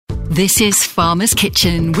This is Farmer's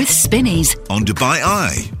Kitchen with Spinneys on Dubai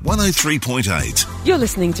Eye 103.8. You're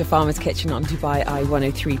listening to Farmer's Kitchen on Dubai Eye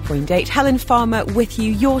 103.8. Helen Farmer with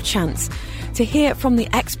you, your chance to hear from the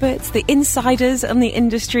experts, the insiders in the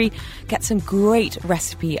industry, get some great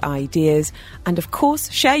recipe ideas, and of course,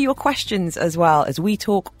 share your questions as well as we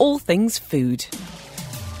talk all things food.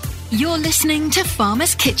 You're listening to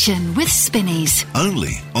Farmer's Kitchen with Spinneys.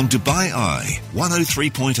 Only on Dubai Eye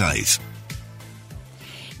 103.8.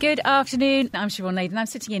 Good afternoon. I'm Siobhan Naden. I'm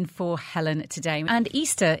sitting in for Helen today. And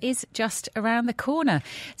Easter is just around the corner.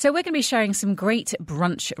 So we're going to be sharing some great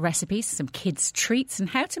brunch recipes, some kids' treats, and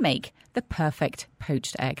how to make the perfect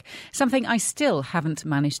poached egg. Something I still haven't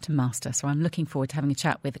managed to master. So I'm looking forward to having a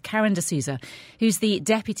chat with Karen D'Souza, who's the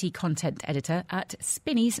Deputy Content Editor at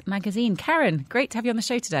Spinneys Magazine. Karen, great to have you on the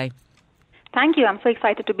show today. Thank you. I'm so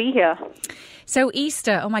excited to be here. So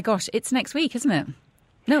Easter, oh my gosh, it's next week, isn't it?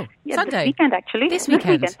 No, yeah, Sunday. This weekend, actually. This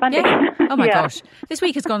weekend, Sunday. Yeah. Oh my yeah. gosh. This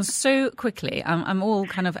week has gone so quickly. I'm all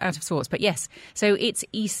kind of out of sorts. But yes, so it's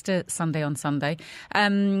Easter Sunday on Sunday.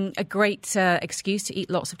 A great excuse to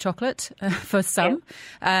eat lots of chocolate for some.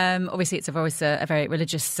 Yeah. Obviously, it's always a very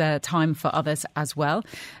religious time for others as well.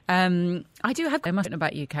 I do have, I must know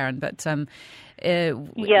about you, Karen, but... there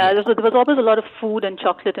was always a lot of food and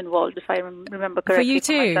chocolate involved, if I remember correctly. For you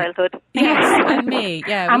too? From my childhood. Yes, and me.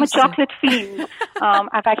 Yeah, I'm a chocolate fiend.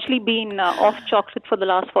 I've actually been off chocolate for the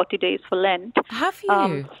last 40 days for Lent. Have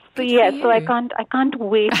you? So I can't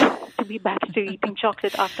wait to be back to eating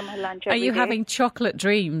chocolate after my lunch every day. Are you day. having chocolate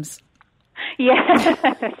dreams? Yes.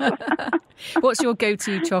 What's your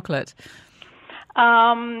go-to chocolate?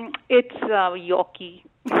 It's Yorkie.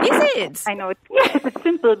 Is it? I know. It's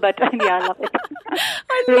simple, but yeah, I love it.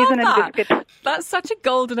 I Raisin love that. And biscuit. That's such a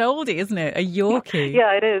golden oldie, isn't it? A Yorkie.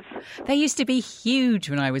 Yeah, it is. They used to be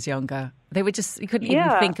huge when I was younger. They were just, you couldn't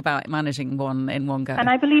even think about managing one in one go. And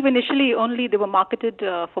I believe initially only they were marketed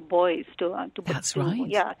for boys. That's right.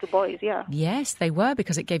 Yeah, to boys, yeah. Yes, they were,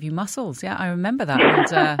 because it gave you muscles. Yeah, I remember that.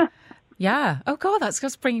 And, yeah. Oh, God, that's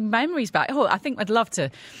just bringing memories back. Oh, I think I'd love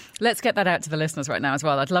to. Let's get that out to the listeners right now as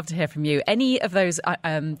well. I'd love to hear from you. Any of those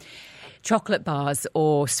chocolate bars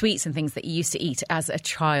or sweets and things that you used to eat as a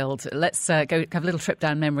child. Let's go have a little trip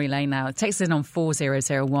down memory lane now. It takes us in on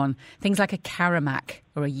 4001. Things like a Caramac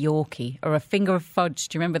or a Yorkie or a finger of fudge.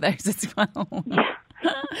 Do you remember those as well? Yeah.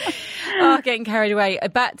 Getting carried away.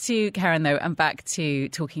 Back to Karen, though, and back to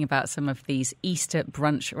talking about some of these Easter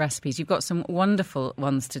brunch recipes. You've got some wonderful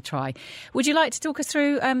ones to try. Would you like to talk us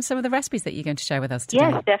through some of the recipes that you're going to share with us today?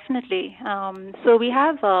 Yes, definitely. So we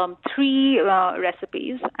have 3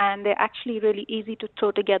 recipes, and they're actually really easy to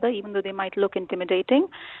throw together, even though they might look intimidating.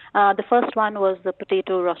 The first one was the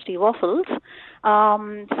potato rosti waffles.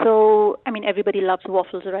 So, I mean, everybody loves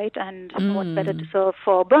waffles, right? And what's better to serve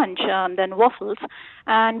for brunch than waffles?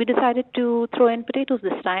 And we decided to throw in potatoes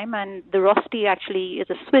this time. And the rosti actually is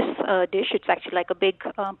a Swiss dish. It's actually like a big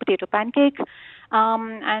potato pancake.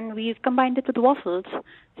 And we've combined it with waffles.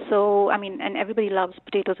 So, I mean, and everybody loves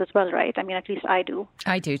potatoes as well, right? I mean, at least I do.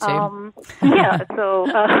 I do too. So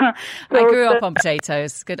I grew up on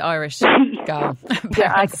potatoes. Good Irish girl.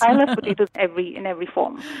 Yeah, I love potatoes in every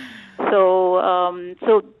form. So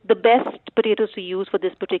the best potatoes to use for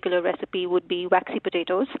this particular recipe would be waxy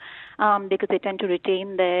potatoes, because they tend to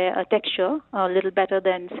retain their texture a little better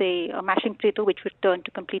than, say, a mashing potato, which would turn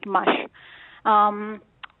to complete mush.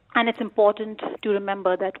 And it's important to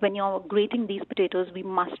remember that when you're grating these potatoes, we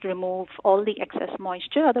must remove all the excess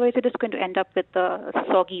moisture. Otherwise, it is going to end up with a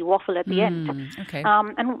soggy waffle at the end. Okay.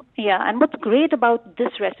 And what's great about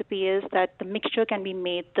this recipe is that the mixture can be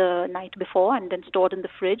made the night before and then stored in the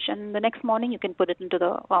fridge. And the next morning, you can put it into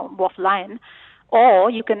the waffle iron.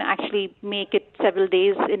 Or you can actually make it several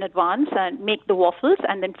days in advance and make the waffles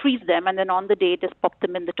and then freeze them, and then on the day just pop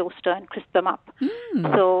them in the toaster and crisp them up.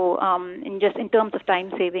 So in terms of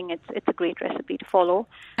time saving, it's a great recipe to follow.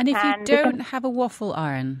 And if you don't have a waffle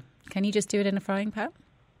iron, can you just do it in a frying pan?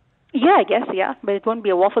 Yeah, I guess, yeah. But it won't be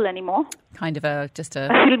a waffle anymore. Kind of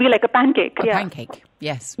It'll be like a pancake. A pancake,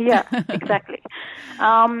 yes. Yeah, exactly.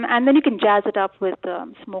 And then you can jazz it up with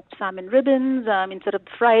smoked salmon ribbons. Instead of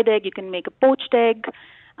the fried egg, you can make a poached egg.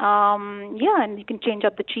 And you can change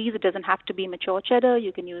up the cheese. It doesn't have to be mature cheddar.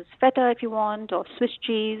 You can use feta if you want, or Swiss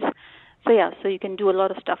cheese. So you can do a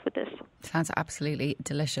lot of stuff with this. Sounds absolutely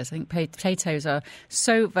delicious. I think potatoes are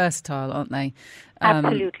so versatile, aren't they?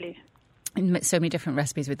 Absolutely. so many different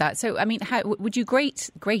recipes with that. So, I mean, how would you grate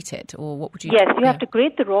it, or what would you? Yes, you have to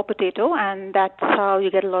grate the raw potato, and that's how you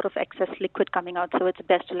get a lot of excess liquid coming out. So it's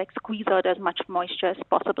best to squeeze out as much moisture as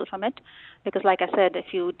possible from it, because, like I said,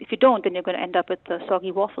 if you don't, then you're going to end up with a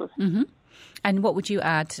soggy waffle. Mm-hmm. And what would you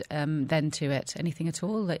add then to it? Anything at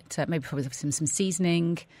all? Maybe probably some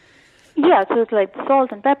seasoning. Yeah, so it's like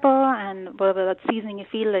salt and pepper and whatever seasoning you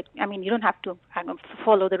feel like. I mean, you don't have to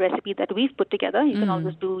follow the recipe that we've put together. You can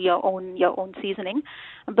always do your own seasoning.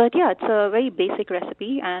 But yeah, it's a very basic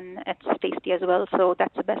recipe and it's tasty as well. So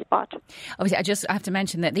that's the best part. Obviously, I have to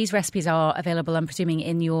mention that these recipes are available, I'm presuming,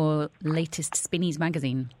 in your latest Spinneys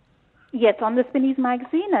magazine. Yes, on the Spinneys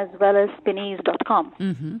magazine as well as spinneys.com.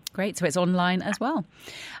 Mm-hmm. Great. So it's online as well.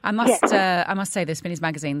 I must say, the Spinneys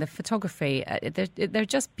magazine, the photography, they're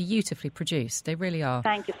just beautifully produced. They really are.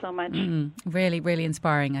 Thank you so much. Really, really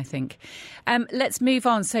inspiring, I think. Let's move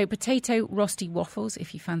on. So potato rosti waffles,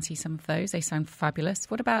 if you fancy some of those, they sound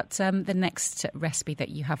fabulous. What about the next recipe that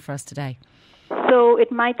you have for us today? So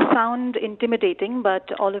it might sound intimidating, but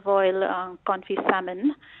olive oil confit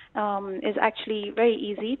salmon is actually very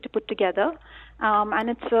easy to put together. And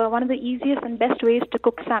it's one of the easiest and best ways to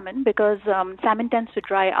cook salmon because salmon tends to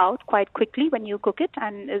dry out quite quickly when you cook it,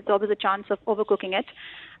 and there's always a chance of overcooking it.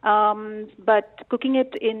 But cooking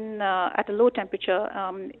it at a low temperature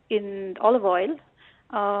in olive oil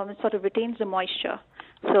it sort of retains the moisture.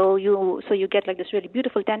 So you get this really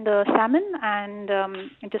beautiful tender salmon, and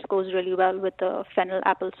it just goes really well with the fennel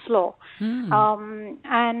apple slaw.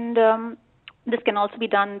 This can also be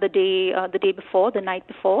done the day before, the night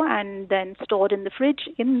before, and then stored in the fridge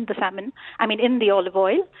in the olive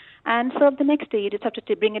oil, and served the next day. You just have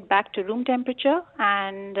to bring it back to room temperature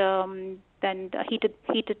and then heat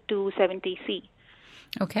it to 70 C.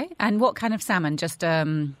 Okay, and what kind of salmon? Just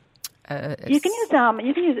you can use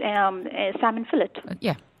a salmon fillet.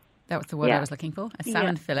 Yeah, that was the word I was looking for. A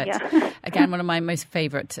salmon fillet. Yeah. Again, one of my most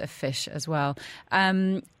favourite fish as well.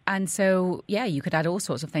 And so, yeah, you could add all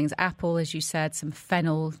sorts of things. Apple, as you said, some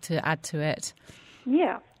fennel to add to it.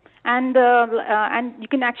 Yeah. And you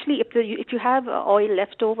can actually, if you have oil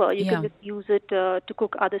left over, you can just use it to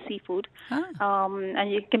cook other seafood.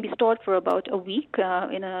 And it can be stored for about a week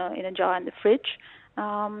in a jar in the fridge.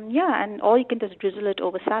 Or you can just drizzle it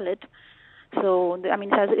over salad. So,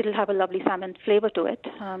 it'll have a lovely salmon flavor to it.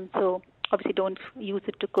 So, obviously, don't use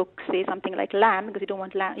it to cook, say, something like lamb, because you don't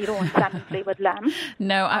want salmon flavored lamb.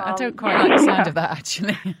 No, I don't quite like the sound of that,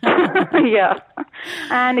 actually. Yeah.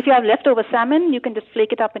 And if you have leftover salmon, you can just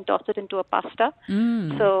flake it up and toss it into a pasta.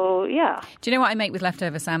 So, yeah. Do you know what I make with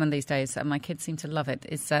leftover salmon these days? And my kids seem to love it.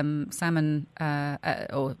 It's salmon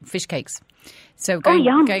or fish cakes. So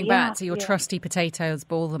going back to your trusty potatoes,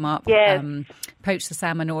 boil them up, poach the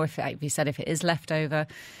salmon, or if it is leftover,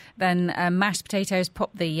 then mashed potatoes,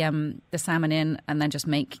 pop the salmon in, and then just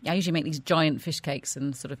I usually make these giant fish cakes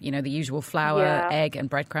and sort of, the usual flour, egg and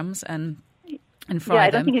breadcrumbs and fry them. Yeah, I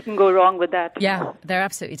don't think you can go wrong with that. Yeah, they're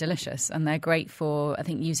absolutely delicious, and they're great for, I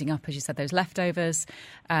think, using up, as you said, those leftovers,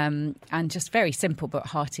 and just very simple but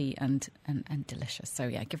hearty and delicious. So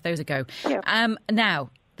yeah, give those a go. Yeah. Now,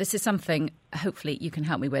 this is something hopefully you can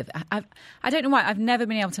help me with. I don't know why I've never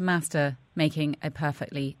been able to master making a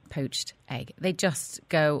perfectly poached egg. They just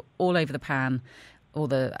go all over the pan,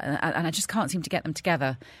 and I just can't seem to get them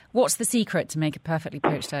together. What's the secret to make a perfectly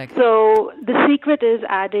poached egg? So the secret is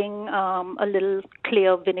adding a little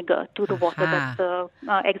clear vinegar to the water that the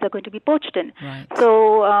eggs are going to be poached in. Right.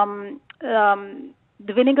 So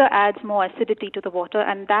the vinegar adds more acidity to the water,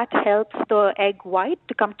 and that helps the egg white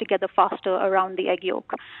to come together faster around the egg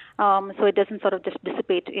yolk. So it doesn't sort of just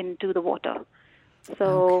dissipate into the water.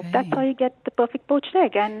 So that's how you get the perfect poached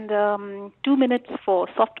egg. And 2 minutes for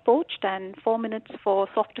soft poached and 4 minutes for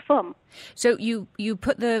soft to firm. So you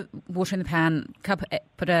put the water in the pan,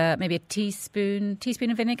 put maybe a teaspoon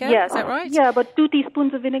of vinegar, is that right? Yeah, about 2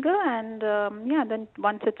 teaspoons of vinegar, and then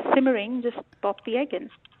once it's simmering, just pop the egg in.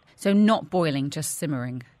 So not boiling, just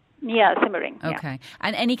simmering? Yeah, simmering. Okay.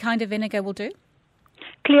 And any kind of vinegar will do?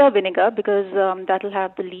 Clear vinegar, because that'll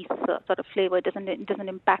have the least sort of flavor. It doesn't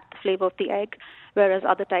impact the flavor of the egg, whereas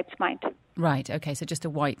other types might. Right, okay, so just a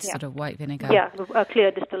sort of white vinegar. Yeah, a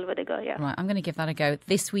clear distilled vinegar, yeah. Right, I'm going to give that a go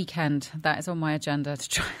this weekend. That is on my agenda to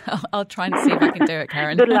try. I'll try and see if I can do it,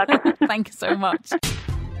 Karen. Good luck. Thank you so much.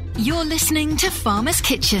 You're listening to Farmer's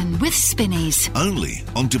Kitchen with Spinneys. Only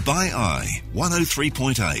on Dubai Eye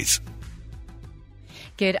 103.8.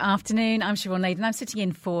 Good afternoon. I'm Siobhan Naden. I'm sitting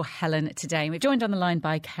in for Helen today. We're joined on the line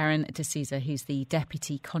by Karen D'Souza, who's the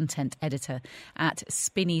Deputy Content Editor at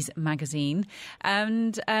Spinneys magazine.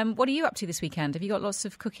 And what are you up to this weekend? Have you got lots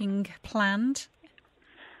of cooking planned?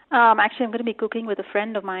 Actually, I'm going to be cooking with a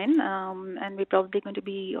friend of mine, and we're probably going to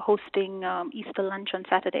be hosting Easter lunch on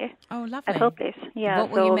Saturday. Oh, lovely. At her place. Yeah.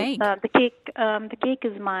 What will you make? The cake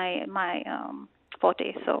is my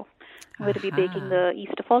forte. So I'm going to be baking the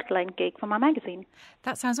Easter fault line cake for my magazine.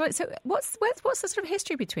 That sounds right. So what's the sort of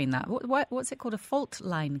history between that? What's it called, a fault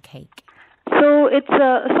line cake? So it's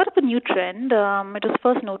a sort of a new trend. It was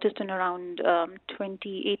first noticed in around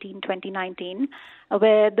 2018, 2019,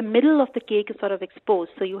 where the middle of the cake is sort of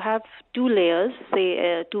exposed. So you have two layers,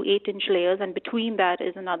 say 2 8-inch layers, and between that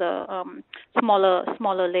is another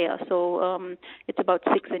smaller layer. So it's about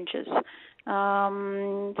 6 inches.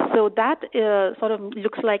 So that sort of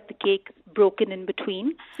looks like the cake broken in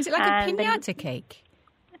between. Is it like a piñata cake?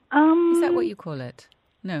 Is that what you call it?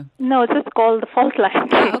 No, it's just called the fault line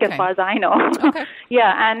cake, as far as I know. Okay.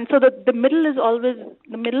 Yeah, and so the middle is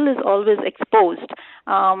always exposed,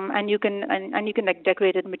 and you can like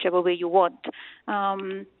decorate it in whichever way you want.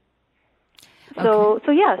 So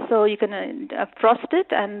you can frost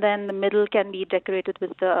it, and then the middle can be decorated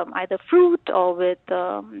with either fruit or with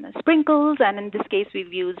sprinkles. And in this case,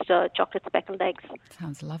 we've used chocolate speckled eggs.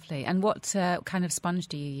 Sounds lovely. And what kind of sponge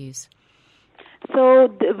do you use? So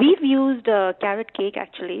we've used carrot cake,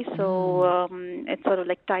 actually. So it sort of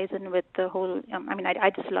like ties in with the whole. I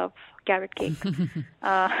just love carrot cake.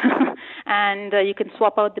 And you can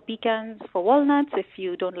swap out the pecans for walnuts if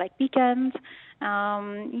you don't like pecans.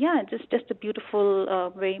 Just a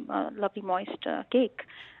beautiful, very lovely moist cake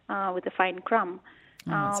with a fine crumb.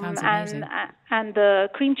 That sounds amazing. And the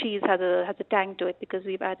cream cheese has a tang to it because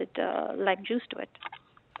we've added lime juice to it.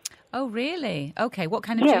 Oh, really? Okay. What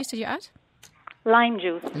kind of juice did you add? Lime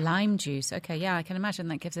juice. Lime juice. Okay, yeah, I can imagine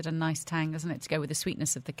that gives it a nice tang, doesn't it, to go with the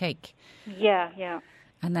sweetness of the cake. Yeah.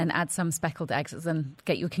 And then add some speckled eggs, and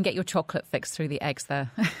you can get your chocolate fix through the eggs there.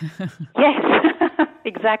 Yes,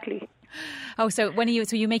 exactly. Oh, so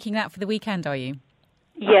you're making that for the weekend, are you?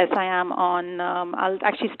 Yes, I am I'll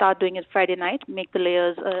actually start doing it Friday night, make the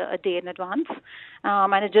layers a day in advance.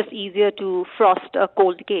 And it's just easier to frost a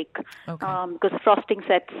cold cake. Okay. Because frosting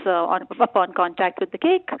sets upon contact with the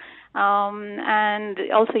cake. And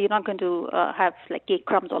also you're not going to have like cake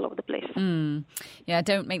crumbs all over the place. Yeah,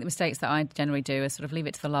 don't make the mistakes that I generally do, is sort of leave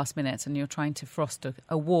it to the last minute and you're trying to frost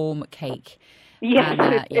a warm cake. Yes.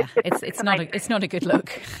 And, it's not a good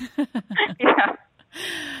look. Yeah.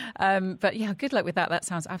 But yeah, good luck with that. That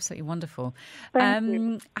sounds absolutely wonderful. Thank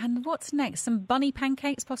you. And what's next? Some bunny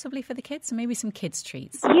pancakes possibly for the kids, and maybe some kids'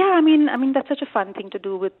 treats. Yeah, I mean that's such a fun thing to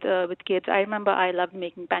do with kids. I remember I loved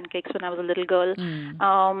making pancakes when I was a little girl,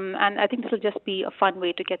 and I think this will just be a fun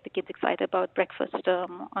way to get the kids excited about breakfast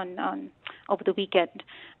on over the weekend.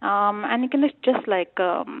 And you can just like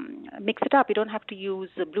mix it up. You don't have to use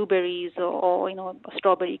blueberries or a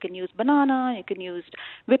strawberry. You can use banana. You can use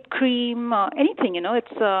whipped cream. Anything.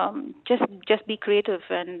 It's just be creative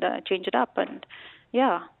and change it up, and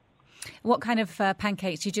yeah. What kind of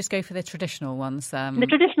pancakes? Do you just go for the traditional ones? The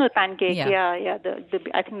traditional pancake, yeah.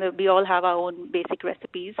 I think we all have our own basic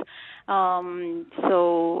recipes. And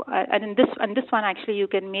in this one, actually, you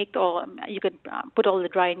can put all the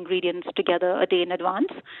dry ingredients together a day in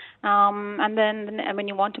advance. And then when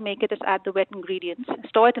you want to make it, just add the wet ingredients.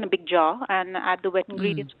 Store it in a big jar and add the wet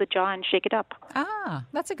ingredients to the jar and shake it up. Ah,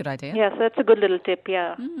 that's a good idea. Yeah, so that's a good little tip.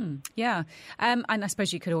 Yeah. Yeah, and I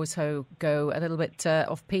suppose you could also go a little bit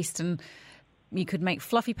off-piste and you could make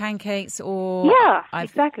fluffy pancakes, or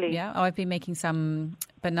exactly. Yeah, I've been making some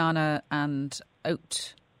banana and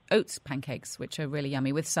oats pancakes, which are really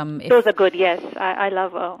yummy with some. Those are good. Yes, I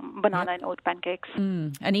love banana and oat pancakes.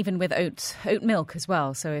 And even with oat milk as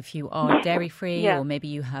well. So if you are dairy free, or maybe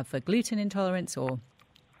you have a gluten intolerance, or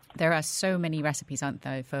there are so many recipes, aren't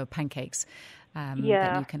there, for pancakes that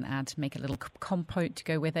you can add. Make a little compote to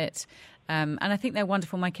go with it. And I think they're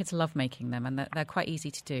wonderful. My kids love making them, and they're quite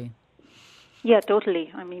easy to do. Yeah,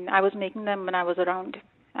 totally. I mean, I was making them when I was around,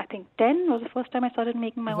 I think 10 was the first time I started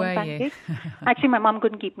making my own pancakes. Actually, my mom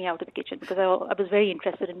couldn't keep me out of the kitchen because I was very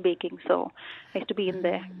interested in baking, so I used to be in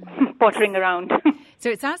there pottering around. So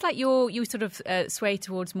it sounds like you sort of sway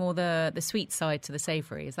towards more the sweet side to the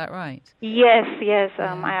savoury. Is that right? Yes.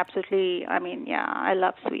 I absolutely. I mean, I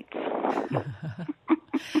love sweets.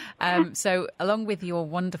 So along with your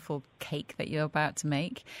wonderful cake that you're about to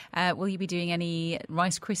make, will you be doing any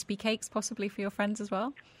Rice Krispie cakes possibly for your friends as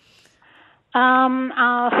well?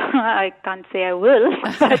 I can't say I will,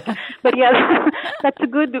 but yeah, that's a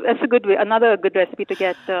good way. Another good recipe to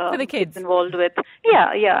get for the kids involved with.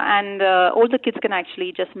 Yeah, and older kids can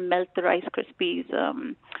actually just melt the Rice Krispies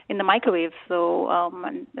in the microwave. So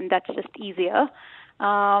and that's just easier.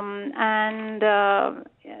 And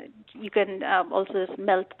you can also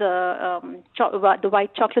melt the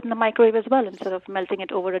white chocolate in the microwave as well, instead of melting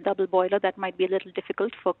it over a double boiler. That might be a little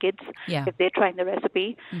difficult for kids if they're trying the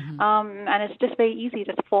recipe. And it's just very easy,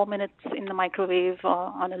 just 4 minutes in the microwave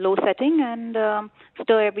on a low setting, and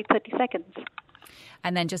stir every 30 seconds.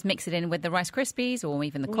 And then just mix it in with the Rice Krispies or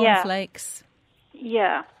even the cornflakes.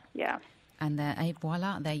 Yeah. And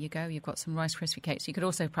voila, there you go. You've got some Rice Krispie cakes. You could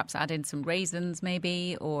also perhaps add in some raisins,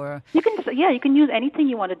 maybe, or you can use anything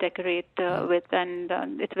you want to decorate with, and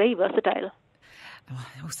it's very versatile. Oh,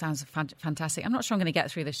 it all sounds fantastic. I'm not sure I'm going to get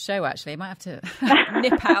through this show, actually. I might have to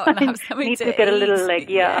nip out and have something Need to get eat. A little,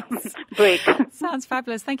 break. Sounds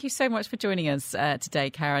fabulous. Thank you so much for joining us today,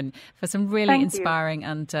 Karen, for some really inspiring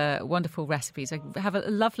and wonderful recipes. Have a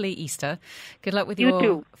lovely Easter. Good luck with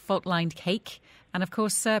your fault-lined cake. And, of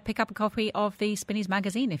course, pick up a copy of the Spinneys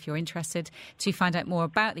magazine if you're interested to find out more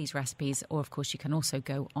about these recipes. Or, of course, you can also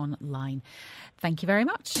go online. Thank you very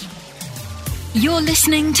much. You're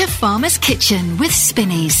listening to Farmer's Kitchen with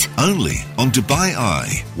Spinneys. Only on Dubai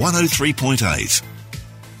Eye 103.8.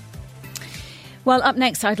 Well, up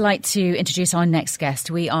next, I'd like to introduce our next guest.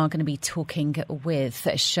 We are going to be talking with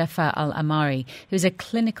Shafa Al-Amari, who's a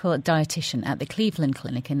clinical dietitian at the Cleveland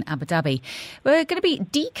Clinic in Abu Dhabi. We're going to be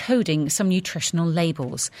decoding some nutritional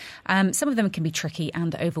labels. Some of them can be tricky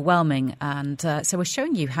and overwhelming. And so we're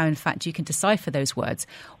showing you how, in fact, you can decipher those words.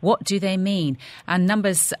 What do they mean? And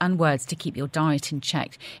numbers and words to keep your diet in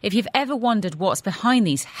check. If you've ever wondered what's behind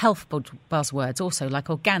these health buzzwords, also like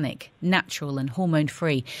organic, natural and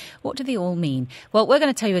hormone-free, what do they all mean? Well, we're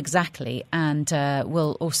going to tell you exactly, and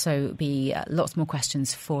we'll also be lots more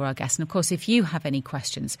questions for our guests. And, of course, if you have any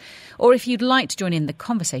questions or if you'd like to join in the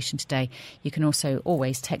conversation today, you can also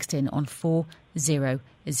always text in on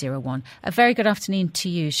 4001. A very good afternoon to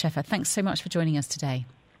you, Shafa. Thanks so much for joining us today.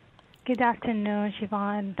 Good afternoon,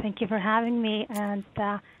 Siobhan. Thank you for having me, and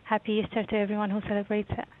happy Easter to everyone who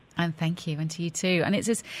celebrates it. And thank you, and to you too. And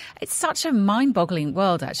it's such a mind-boggling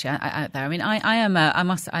world actually out there. I mean,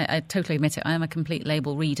 I totally admit it. I am a complete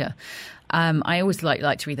label reader. I always like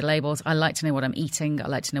to read the labels. I like to know what I'm eating. I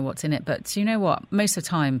like to know what's in it. But you know what? Most of the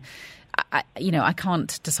time, I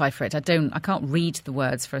can't decipher it. I can't read the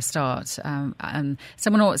words for a start. And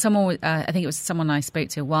someone, I think it was someone I spoke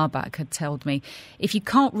to a while back, had told me, if you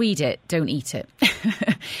can't read it, don't eat it,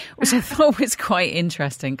 which I thought was quite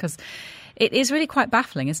interesting because it is really quite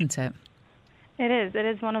baffling, isn't it? It is. It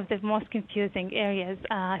is one of the most confusing areas,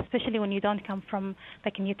 especially when you don't come from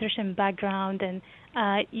like a nutrition background, and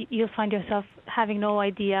you'll find yourself having no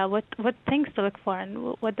idea what things to look for,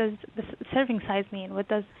 and what does the serving size mean?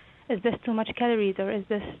 Is this too much calories, or is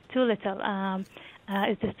this too little?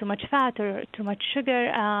 Is this too much fat or too much sugar?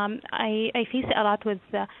 I face it a lot with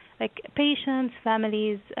like patients,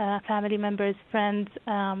 families, family members, friends.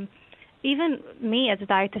 Even me as a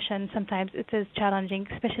dietitian, sometimes it is challenging,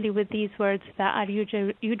 especially with these words that are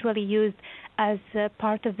usually used as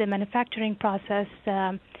part of the manufacturing process,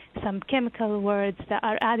 some chemical words that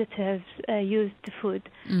are additives used to food.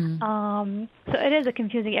 So it is a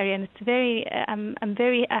confusing area, and it's very. I'm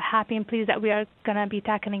very happy and pleased that we are going to be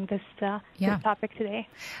tackling this topic today.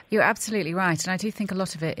 You're absolutely right, and I do think a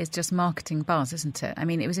lot of it is just marketing buzz, isn't it? I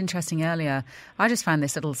mean, it was interesting earlier. I just found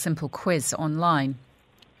this little simple quiz online,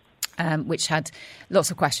 which had lots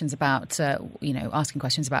of questions about, asking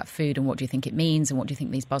questions about food and what do you think it means and what do you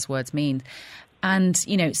think these buzzwords mean. And,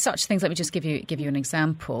 such things, let me just give you an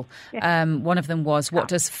example. Yeah. One of them was, what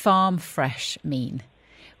does farm fresh mean?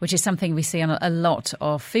 Which is something we see on a lot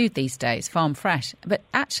of food these days, farm fresh. But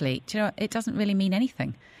actually, it doesn't really mean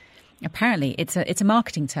anything. Apparently, it's a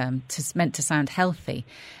marketing term meant to sound healthy,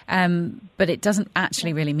 but it doesn't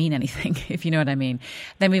actually really mean anything, if you know what I mean.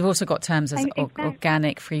 Then we've also got terms as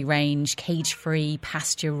organic, free-range, cage-free,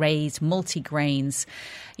 pasture-raised, multi-grains,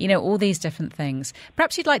 all these different things.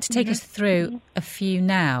 Perhaps you'd like to take us through a few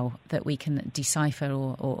now that we can decipher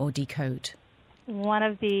or decode.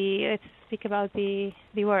 Let's speak about the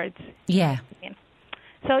words. Yeah.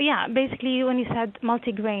 So, basically when you said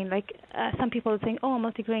multigrain, like some people think,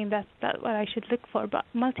 multigrain, that's what I should look for. But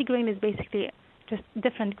multigrain is basically just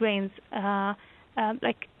different grains.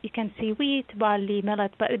 Like you can see wheat, barley,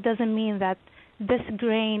 millet, but it doesn't mean that this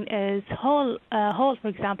grain is whole. For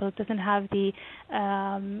example, it doesn't have the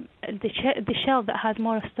shell that has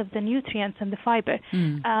most of the nutrients and the fiber.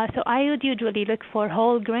 So I would usually look for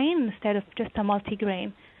whole grain instead of just a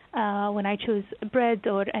multigrain. When I choose bread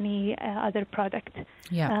or any other product.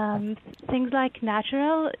 Things like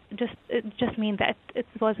natural just mean that it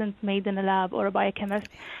wasn't made in a lab or a biochemist.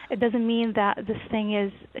 It doesn't mean that this thing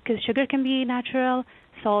is, because sugar can be natural,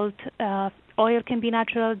 salt, oil can be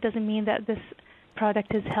natural. It doesn't mean that this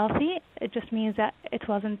product is healthy. It just means that it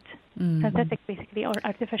wasn't synthetic, basically, or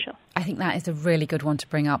artificial. I think that is a really good one to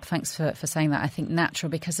bring up. Thanks for saying that. I think natural,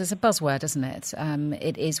 because there's a buzzword, isn't it?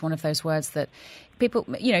 It is one of those words that people,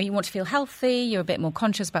 you want to feel healthy, you're a bit more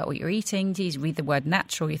conscious about what you're eating. You read the word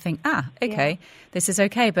natural, you think, okay, this is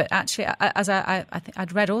okay. But actually, as I think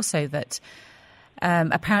I'd read also that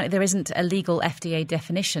apparently there isn't a legal FDA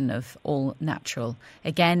definition of all natural.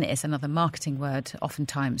 Again, it's another marketing word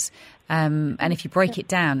oftentimes. And if you break it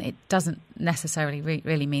down, it doesn't necessarily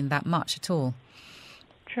really mean that much at all.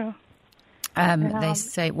 True. They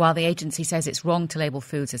say, while the agency says it's wrong to label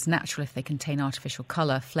foods as natural if they contain artificial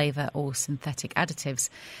colour, flavour or synthetic additives,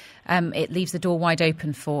 it leaves the door wide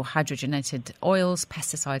open for hydrogenated oils,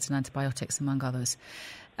 pesticides and antibiotics, among others.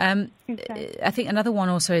 I think another one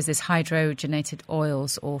also is this hydrogenated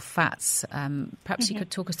oils or fats. Perhaps you could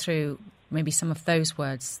talk us through maybe some of those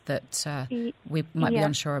words that we might be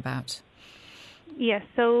unsure about. Yes,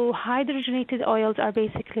 so hydrogenated oils are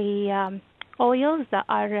basically oils that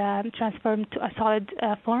are transformed to a solid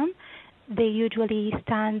form. They usually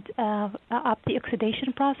stand up the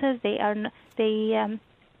oxidation process. They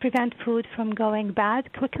prevent food from going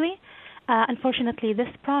bad quickly. Unfortunately, this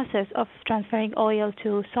process of transferring oil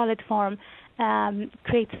to solid form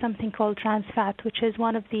creates something called trans fat, which is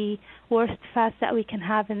one of the worst fats that we can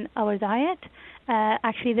have in our diet.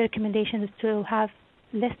 Actually, the recommendation is to have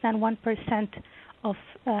less than 1% of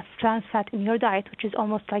trans fat in your diet, which is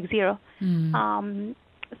almost like zero.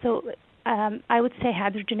 So I would say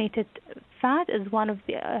hydrogenated fat is one of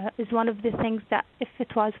the things that, if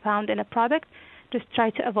it was found in a product, just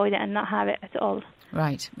try to avoid it and not have it at all.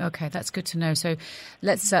 Right. Okay, that's good to know. So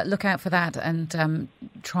let's look out for that and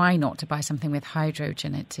try not to buy something with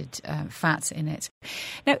hydrogenated fats in it.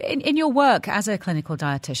 Now, in your work as a clinical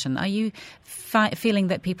dietitian, are you feeling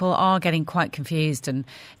that people are getting quite confused and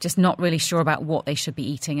just not really sure about what they should be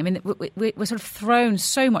eating? I mean, we're sort of thrown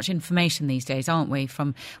so much information these days, aren't we,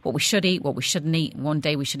 from what we should eat, what we shouldn't eat. One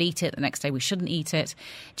day we should eat it, the next day we shouldn't eat it.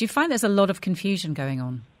 Do you find there's a lot of confusion going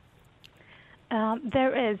on?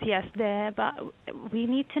 There is, yes, but we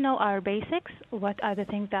need to know our basics. What are the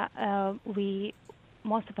things that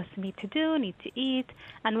most of us need to eat,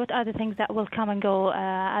 and what are the things that will come and go?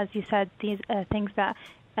 As you said, these things that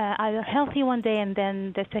are healthy one day and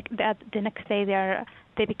then the next day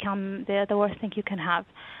they become the worst thing you can have.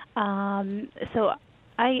 So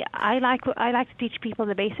I like to teach people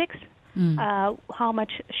the basics. How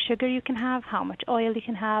much sugar you can have, how much oil you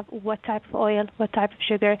can have, what type of oil, what type of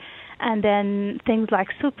sugar, and then things like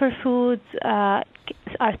superfoods are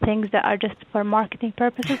things that are just for marketing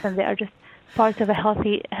purposes, and they are just part of a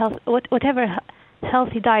whatever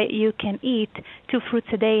healthy diet you can eat. 2 fruits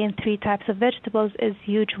a day and 3 types of vegetables is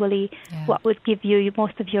usually what would give you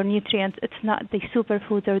most of your nutrients. It's not the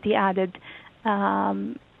superfoods or the added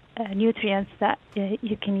nutrients that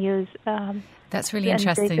you can use. That's really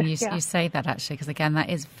interesting you say that, actually, because, again, that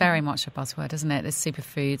is very much a buzzword, isn't it? There's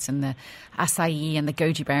superfoods and the acai and the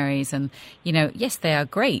goji berries. And, yes, they are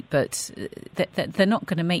great, but they're not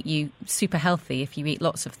going to make you super healthy if you eat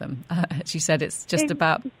lots of them. As you said, it's just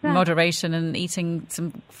about moderation and eating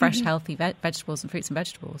some fresh, healthy vegetables and fruits and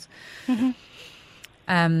vegetables.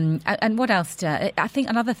 And what else? I think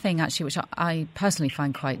another thing, actually, which I personally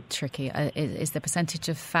find quite tricky is the percentage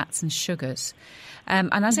of fats and sugars.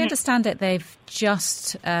 And as I understand it, they've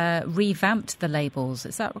just revamped the labels.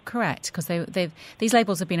 Is that correct? Because these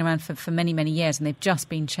labels have been around for many, many years, and they've just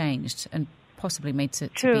been changed and possibly made to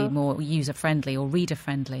be more user-friendly or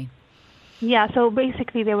reader-friendly. Yeah, so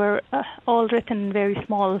basically they were all written in very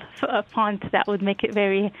small font that would make it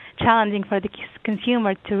very challenging for the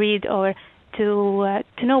consumer to read or to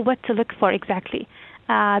know what to look for exactly.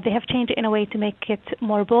 They have changed it in a way to make it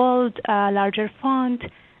more bold, larger font,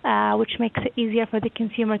 which makes it easier for the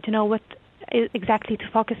consumer to know what exactly to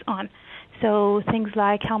focus on. So things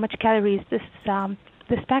like how much calories this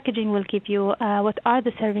packaging will give you, what are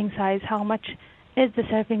the serving size, how much is the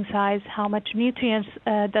serving size, how much nutrients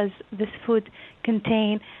does this food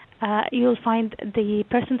contain. You'll find the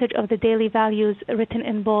percentage of the daily values written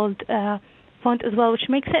in bold font as well, which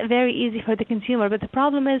makes it very easy for the consumer. But the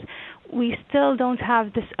problem is we still don't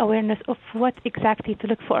have this awareness of what exactly to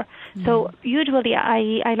look for. So usually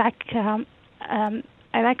I like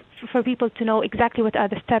for people to know exactly what are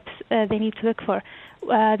the steps they need to look for.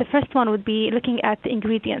 The first one would be looking at the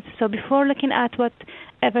ingredients. So before looking at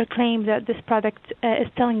whatever claim that this product is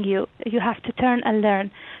telling you, you have to turn and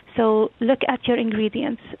learn. So look at your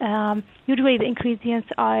ingredients. Usually the ingredients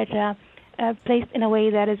are placed in a way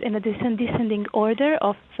that is in a descending order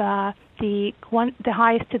of the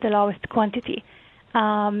highest to the lowest quantity.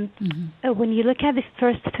 When you look at the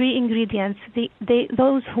first three ingredients,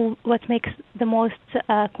 what makes the most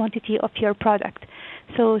quantity of your product.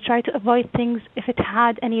 So try to avoid things if it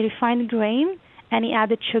had any refined grain, any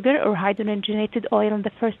added sugar or hydrogenated oil in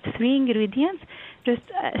the first three ingredients. Just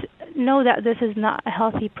know that this is not a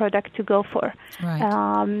healthy product to go for.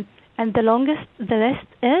 Right. And the longest the list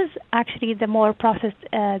is, actually the more processed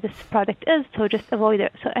this product is, so just avoid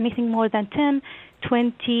it. So anything more than 10,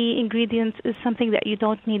 20 ingredients is something that you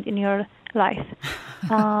don't need in your life.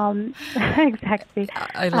 Exactly.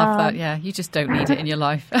 I love that, yeah. You just don't need it in your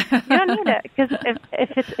life. You don't need it, because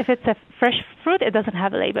if it's a fresh fruit, it doesn't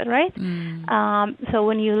have a label, right? So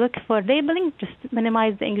when you look for labeling, just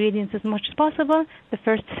minimize the ingredients as much as possible. The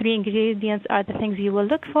first three ingredients are the things you will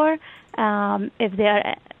look for. If they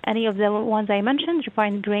are any of the ones I mentioned,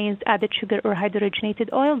 refined grains, added sugar, or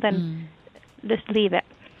hydrogenated oil, then just leave it.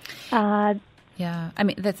 Yeah, I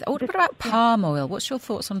mean, what about palm oil? What's your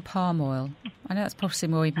thoughts on palm oil? I know that's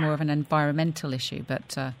possibly more of an environmental issue,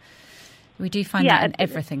 but we do find that in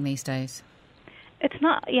everything these days. It's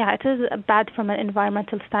not, it is bad from an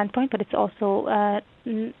environmental standpoint, but it's also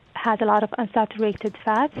has a lot of unsaturated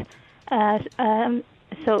fats.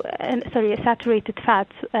 Saturated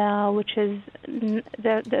fats, which is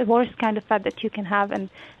the worst kind of fat that you can have, and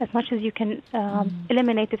as much as you can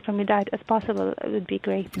eliminate it from your diet as possible, it would be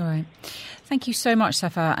great. All right. Thank you so much,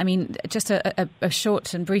 Safa. I mean, just a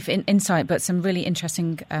short and brief insight, but some really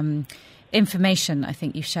interesting information I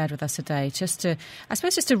think you've shared with us today. Just to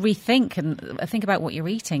rethink and think about what you're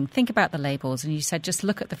eating. Think about the labels. And you said just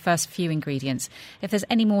look at the first few ingredients. If there's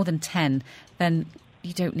any more than 10, then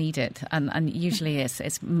you don't need it, and usually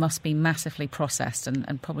it must be massively processed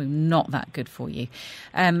and probably not that good for you.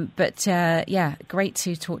 Great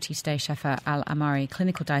to talk to you today, Safa Al-Amari,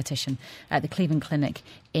 clinical dietitian at the Cleveland Clinic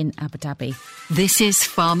in Abu Dhabi. This is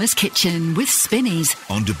Farmer's Kitchen with Spinneys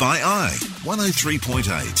on Dubai Eye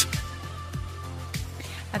 103.8.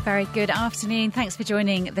 A very good afternoon. Thanks for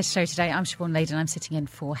joining the show today. I'm Siobhan Leyden. I'm sitting in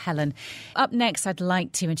for Helen. Up next, I'd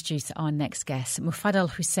like to introduce our next guest,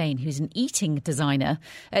 Mufaddal Hussain, who's an eating designer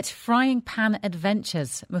at Frying Pan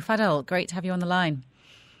Adventures. Mufaddal, great to have you on the line.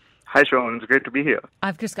 Hi, Siobhan. It's great to be here.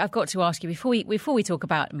 I've got to ask you, before we talk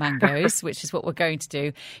about mangoes, which is what we're going to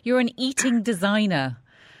do, you're an eating designer.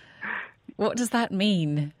 What does that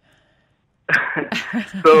mean?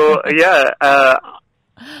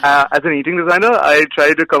 As an eating designer, I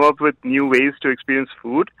try to come up with new ways to experience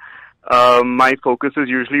food. My focus is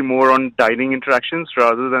usually more on dining interactions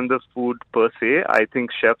rather than the food per se. I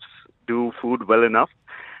think chefs do food well enough.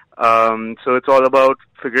 So it's all about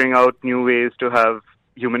figuring out new ways to have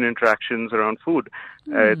human interactions around food.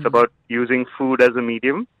 It's about using food as a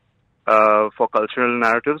medium for cultural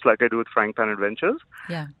narratives like I do with Frying Pan Adventures.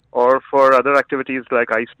 Yeah. Or for other activities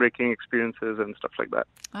like ice-breaking experiences and stuff like that.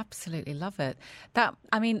 Absolutely love it.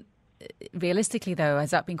 Realistically, though,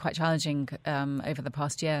 has that been quite challenging over the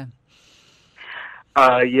past year?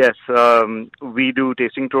 Yes. We do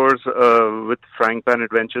tasting tours with Frying Pan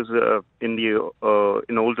Adventures in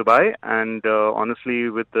Old Dubai. And honestly,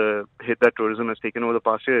 with the hit that tourism has taken over the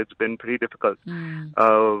past year, it's been pretty difficult.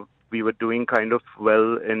 We were doing kind of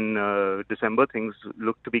well in December. Things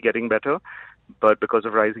looked to be getting better. But because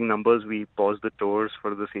of rising numbers, we paused the tours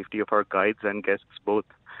for the safety of our guides and guests both.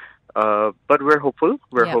 But we're hopeful.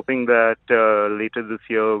 We're hoping that later this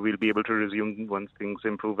year we'll be able to resume once things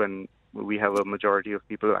improve and we have a majority of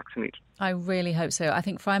people vaccinated. I really hope so. I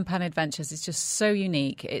think Frying Pan Adventures is just so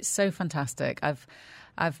unique. It's so fantastic. I've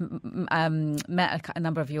met a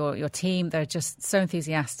number of your team. They're just so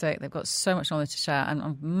enthusiastic. They've got so much knowledge to share. I'm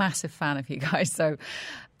a massive fan of you guys. So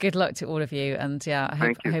good luck to all of you. And I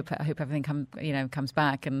hope everything comes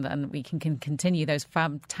back and we can continue those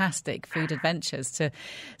fantastic food adventures to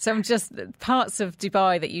some just parts of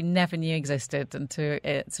Dubai that you never knew existed, and to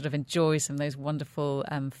sort of enjoy some of those wonderful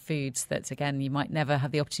foods that, again, you might never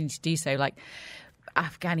have the opportunity to do so, like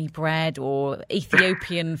Afghani bread or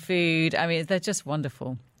Ethiopian food. I mean, they're just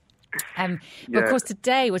wonderful. But of course,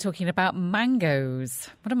 today we're talking about mangoes.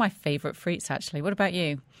 One of my favourite fruits, actually. What about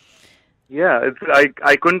you? Yeah,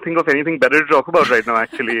 I couldn't think of anything better to talk about right now,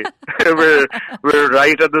 actually. We're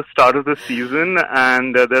right at the start of the season,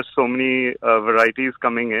 and there's so many varieties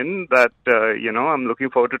coming in that, I'm looking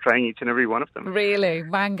forward to trying each and every one of them. Really?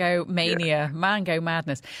 Mango mania, mango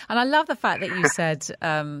madness. And I love the fact that you said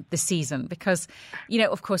the season, because,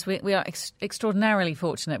 of course, we are extraordinarily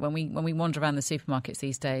fortunate when we wander around the supermarkets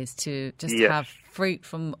these days to just have fruit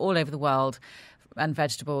from all over the world, and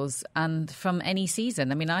vegetables, and from any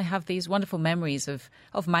season. I mean, I have these wonderful memories of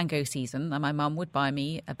mango season, and my mum would buy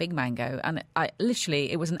me a big mango, and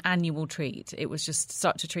it was an annual treat. It was just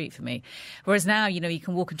such a treat for me. Whereas now, you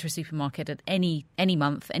can walk into a supermarket at any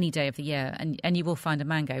month, any day of the year, and you will find a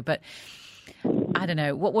mango. But I don't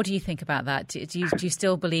know. What do you think about that? Do you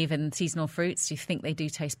still believe in seasonal fruits? Do you think they do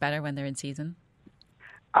taste better when they're in season?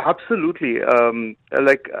 Absolutely.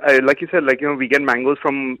 Like you said, we get mangoes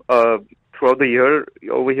from throughout the year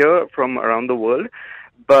over here from around the world,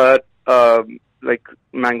 but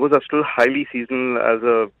mangoes are still highly seasonal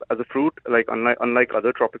as a fruit. Like unlike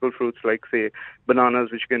other tropical fruits, like say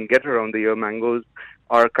bananas, which you can get around the year, mangoes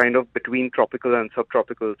are kind of between tropical and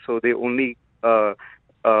subtropical. So they only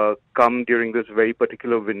come during this very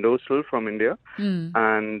particular window still from India,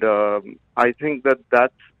 and I think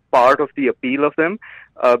that's part of the appeal of them,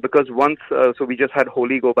 because once, so we just had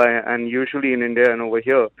Holi go by, and usually in India and over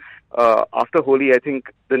here, after Holi, I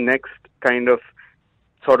think the next kind of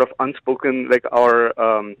sort of unspoken, like our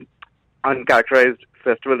uncharacterized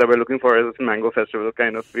festival that we're looking for is mango festival,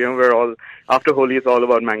 kind of. We're all, after Holi, it's all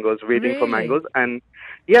about mangoes, waiting for mangoes, and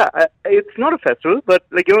yeah, it's not a festival, but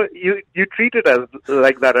you treat it as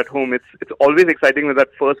like that at home. It's always exciting when that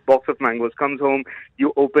first box of mangoes comes home,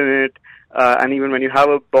 you open it, and even when you have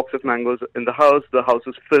a box of mangoes in the house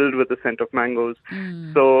is filled with the scent of mangoes.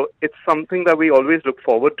 So it's something that we always look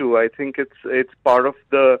forward to. I think it's part of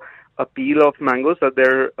the appeal of mangoes that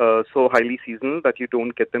they're so highly seasonal that you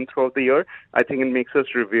don't get them throughout the year. I think it makes us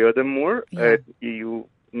revere them more. Yeah.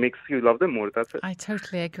 Makes you love them more. That's it. I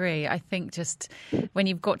totally agree. I think just when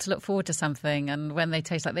you've got to look forward to something, and when they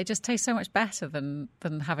taste they just taste so much better than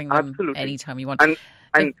having them anytime you want.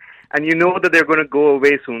 And you know that they're going to go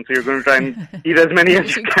away soon, so you're going to try and eat as many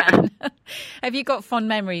as you can. Have you got fond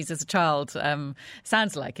memories as a child?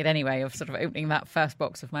 Sounds like it anyway, of sort of opening that first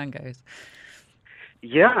box of mangoes.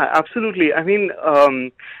 Yeah, absolutely. I mean,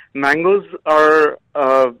 mangoes are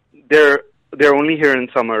they're only here in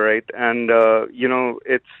summer, right? And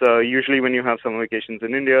it's usually when you have summer vacations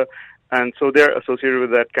in India, and so they're associated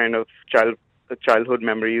with that kind of childhood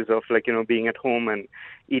memories of being at home and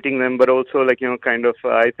eating them, but also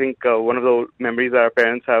I think one of the memories that our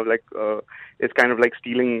parents have is kind of like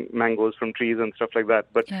stealing mangoes from trees and stuff like that.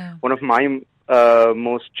 But one of my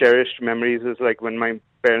most cherished memories is when my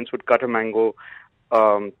parents would cut a mango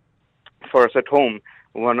for us at home.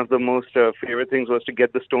 One of the most favorite things was to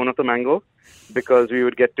get the stone of the mango, because we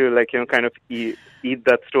would get to kind of eat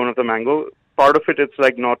that stone of the mango. Part of it, it's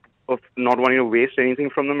not wanting to waste anything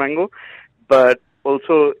from the mango, but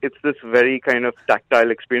also it's this very kind of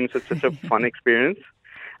tactile experience. It's such a fun experience,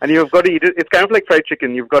 and you've got to eat it. It's kind of like fried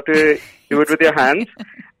chicken. You've got to do it with your hands,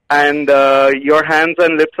 and your hands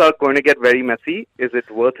and lips are going to get very messy. Is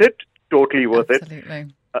it worth it? Totally worth it.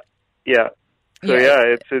 Absolutely. Yeah. So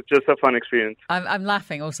it's just a fun experience. I'm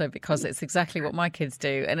laughing also because it's exactly what my kids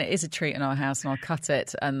do, and it is a treat in our house. And I'll cut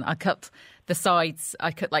it, and I cut the sides.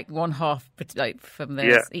 I cut one half from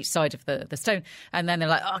each side of the stone, and then they're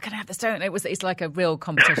like, "Oh, can I have the stone?" It's like a real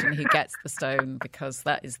competition who gets the stone, because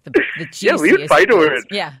that is the juiciest. Yeah, we would fight over it.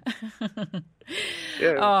 Yeah.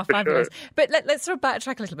 Yeah, fabulous. Sure. But let's sort of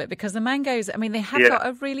backtrack a little bit, because the mangoes, I mean, they have got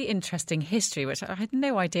a really interesting history, which I had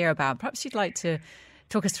no idea about. Perhaps you'd like to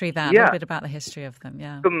talk us through that, a little bit about the history of them.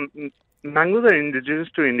 Yeah. So mangoes are indigenous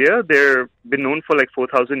to India. They've been known for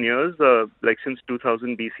 4,000 years. Since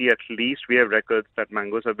 2000 BC at least, we have records that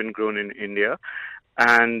mangoes have been grown in India.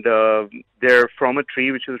 And they're from a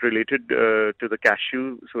tree which is related to the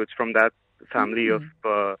cashew. So it's from that family of...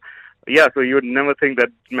 so you would never think that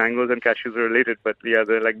mangoes and cashews are related, but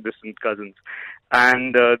they're like distant cousins.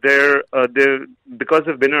 And they're because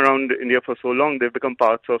they've been around India for so long, they've become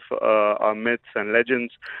parts of our myths and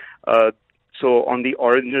legends. So on the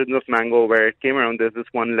origins of mango, where it came around, there's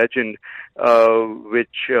this one legend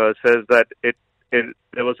which says that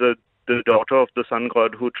there was the daughter of the sun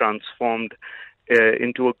god who transformed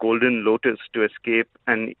into a golden lotus to escape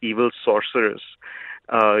an evil sorceress.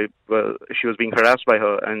 She was being harassed by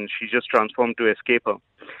her, and she just transformed to escape her.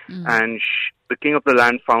 And the king of the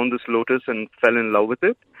land found this lotus and fell in love with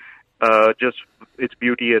it, just its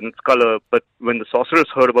beauty and its color. But when the sorceress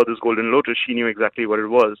heard about this golden lotus, she knew exactly what it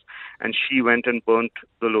was, and she went and burnt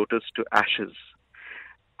the lotus to ashes.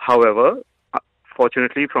 However,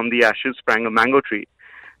 fortunately, from the ashes sprang a mango tree,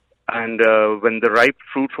 and when the ripe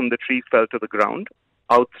fruit from the tree fell to the ground,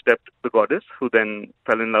 out stepped the goddess, who then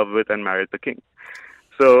fell in love with and married the king.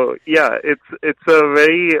 So it's a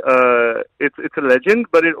very it's a legend,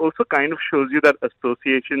 but it also kind of shows you that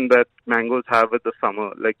association that mangoes have with the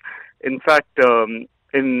summer. In fact,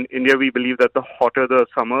 in India we believe that the hotter the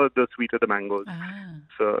summer, the sweeter the mangoes.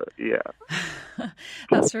 So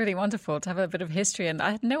That's really wonderful to have a bit of history. And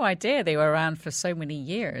I had no idea they were around for so many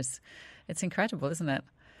years. It's incredible, isn't it?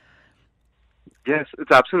 Yes,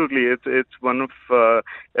 it's absolutely. It's one of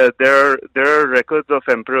there are records of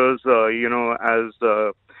emperors, as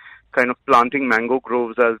kind of planting mango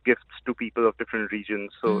groves as gifts to people of different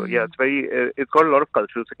regions. So yeah, it's got a lot of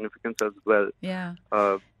cultural significance as well. Yeah.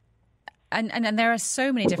 And there are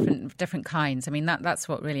so many different kinds. I mean, that's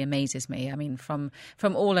what really amazes me. I mean, from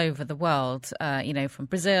all over the world, from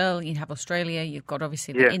Brazil, you have Australia, you've got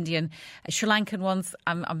obviously the Indian, Sri Lankan ones.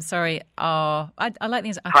 I'm sorry, I like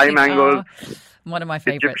these. High mangoes. One of my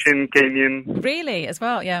favorites. Egyptian, Kenyan. Really, as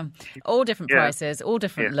well, yeah. All different prices, all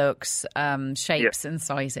different looks, shapes and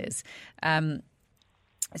sizes.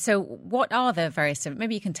 So what are the various,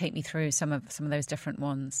 maybe you can take me through some of those different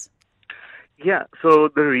ones. Yeah, so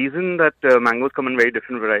the reason that mangoes come in very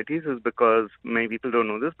different varieties is because many people don't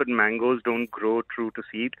know this, but mangoes don't grow true to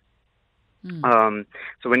seed.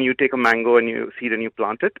 So when you take a mango and you seed and you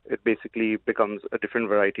plant it, it basically becomes a different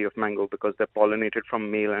variety of mango because they're pollinated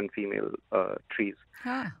from male and female trees.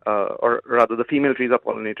 Or rather, the female trees are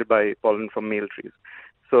pollinated by pollen from male trees.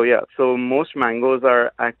 So so most mangoes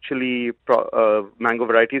are actually mango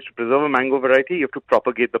varieties. To preserve a mango variety, you have to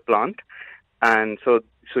propagate the plant. And so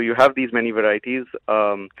you have these many varieties.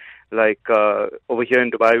 Over here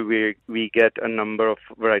in Dubai, we get a number of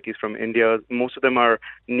varieties from India. Most of them are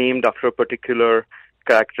named after a particular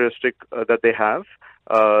characteristic that they have.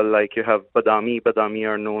 Like you have Badami. Badami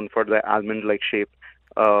are known for their almond-like shape.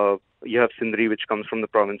 You have Sindri, which comes from the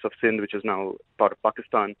province of Sindh, which is now part of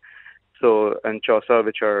Pakistan. And Chausa,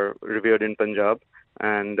 which are revered in Punjab.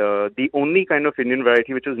 And the only kind of Indian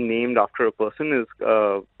variety which is named after a person is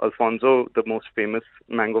Alfonso, the most famous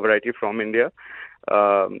mango variety from India.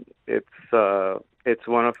 It's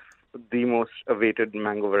one of the most awaited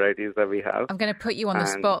mango varieties that we have. I'm going to put you on the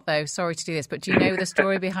spot, though. Sorry to do this, but do you know the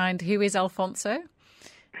story behind who is Alfonso?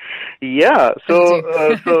 Yeah,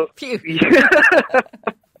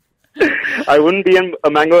 I wouldn't be a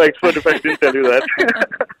mango expert if I didn't tell you that.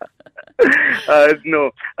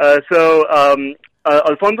 No.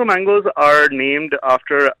 Alfonso mangoes are named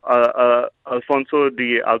after Alfonso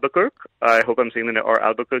de Albuquerque. I hope I'm saying the name, or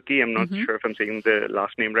Albuquerque. I'm not sure if I'm saying the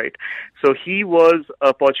last name right. So he was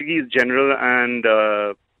a Portuguese general and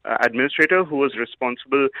administrator who was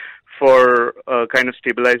responsible for kind of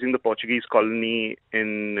stabilizing the Portuguese colony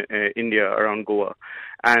in India around Goa.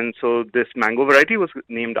 And so this mango variety was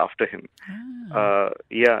named after him.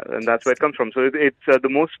 And that's where it comes from. So it's the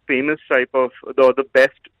most famous type of, the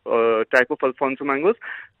best type of Alfonso mangoes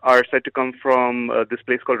are said to come from this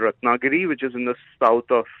place called Ratnagiri, which is in the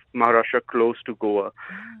south of Maharashtra, close to Goa.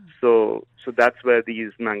 So that's where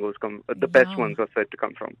these mangoes come. The best ones are said to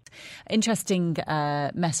come from. Interesting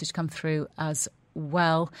message come through as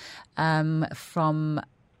well from...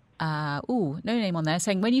 no name on there,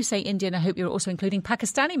 saying, when you say Indian, I hope you're also including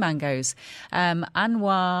Pakistani mangoes.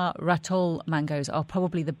 Anwar Ratol mangoes are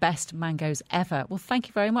probably the best mangoes ever. Well, thank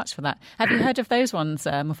you very much for that. Have you heard of those ones,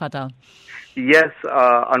 Mufaddal? Yes,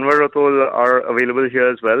 Anwar Ratol are available here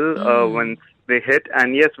as well when they hit.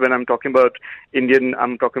 And yes, when I'm talking about Indian,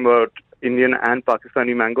 I'm talking about Indian and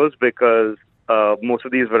Pakistani mangoes because most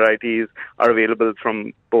of these varieties are available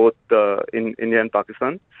from both in India and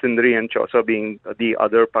Pakistan, Sindri and Chausa being the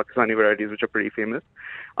other Pakistani varieties which are pretty famous.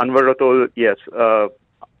 Anwar Ratol, yes,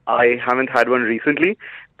 I haven't had one recently,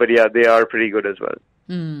 but yeah, they are pretty good as well.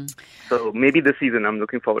 So maybe this season, I'm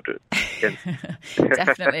looking forward to it.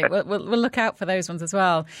 Definitely. We'll look out for those ones as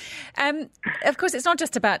well. Of course, it's not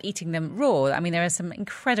just about eating them raw. I mean, there are some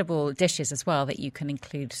incredible dishes as well that you can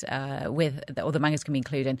include or the mangoes can be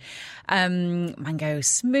included in. Mango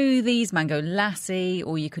smoothies, mango lassi,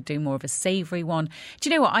 or you could do more of a savoury one. Do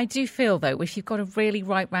you know what? I do feel, though, if you've got a really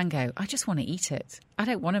ripe mango, I just want to eat it. I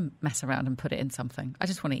don't want to mess around and put it in something. I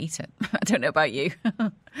just want to eat it. I don't know about you.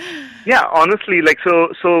 Yeah, honestly,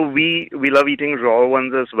 so we love eating raw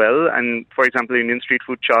ones as well. And for example, Indian street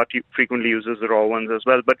food chart frequently uses the raw ones as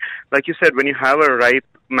well. But like you said, when you have a ripe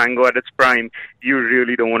mango at its prime, you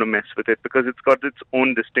really don't want to mess with it because it's got its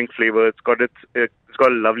own distinct flavor. It's got a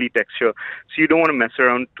lovely texture. So you don't want to mess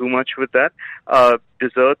around too much with that.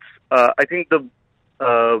 Desserts, I think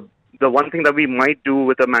the one thing that we might do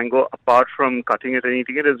with a mango, apart from cutting it and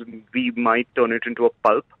eating it, is we might turn it into a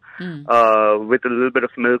pulp with a little bit of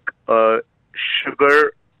milk.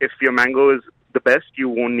 Sugar, if your mango is the best, you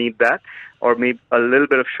won't need that, or maybe a little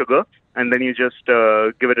bit of sugar, and then you just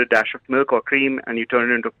give it a dash of milk or cream, and you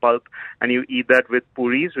turn it into pulp, and you eat that with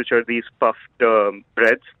puris, which are these puffed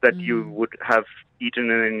breads that you would have eaten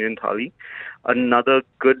in an Indian thali. Another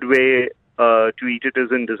good way to eat it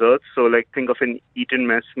is in desserts. So like think of an Eton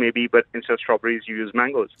mess maybe, but instead of strawberries you use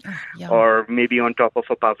mangoes. Or maybe on top of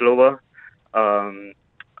a pavlova.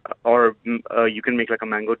 Or you can make like a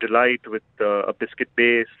mango delight with a biscuit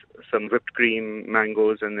base, some whipped cream,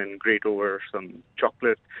 mangoes, and then grate over some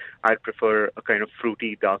chocolate. I'd prefer a kind of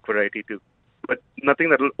fruity, dark variety too. But nothing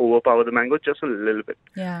that will overpower the mango, just a little bit.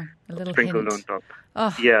 Yeah, a little sprinkled hint. on top.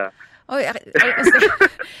 Oh. Yeah.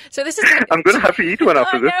 So this is. I'm going to have to eat one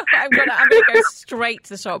after this. I'm going to go straight to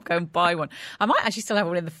the shop, go and buy one. I might actually still have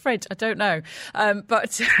one in the fridge. I don't know.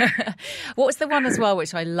 But what was the one as well,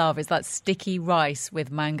 which I love, is that sticky rice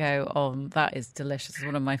with mango on. That is delicious. It's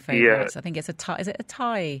one of my favourites. Yeah. I think it's a Thai. Is it a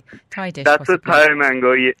Thai dish? That's possibly? a Thai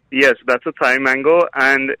mango. Yes, that's a Thai mango,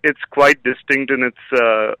 and it's quite distinct in its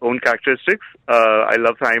own characteristics. I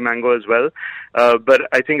love Thai mango as well. But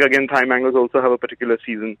I think, again, Thai mangoes also have a particular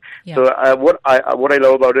season. Yeah. So what I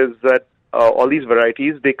love about it is that all these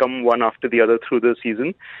varieties, they come one after the other through the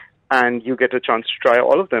season, and you get a chance to try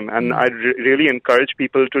all of them. And I really encourage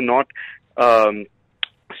people to not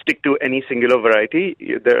stick to any singular variety.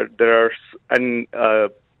 There are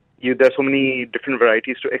so many different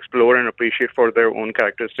varieties to explore and appreciate for their own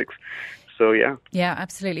characteristics. So, yeah. Yeah,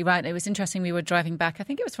 absolutely right. It was interesting. We were driving back, I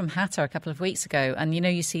think it was from Hatta a couple of weeks ago. And,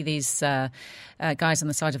 you see these guys on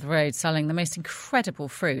the side of the road selling the most incredible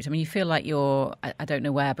fruit. I mean, you feel like you're, I don't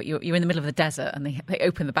know where, but you're in the middle of the desert and they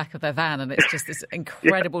open the back of their van and it's just this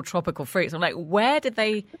incredible tropical fruit. So I'm like, where did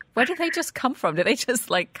they just come from? Did they just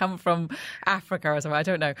come from Africa or something? I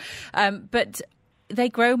don't know. But they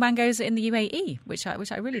grow mangoes in the UAE, which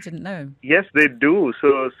I really didn't know. Yes, they do.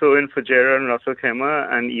 So in Fujairah and Ras Al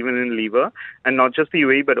Khaimah and even in Liva, and not just the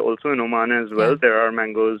UAE but also in Oman as well, there are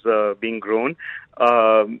mangoes being grown.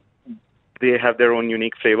 They have their own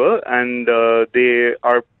unique flavor, and they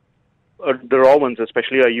are the raw ones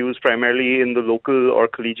especially are used primarily in the local or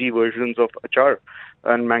Khaliji versions of achar.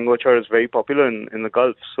 And mango achar is very popular in the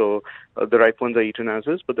Gulf, so the ripe ones are eaten as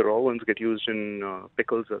is, but the raw ones get used in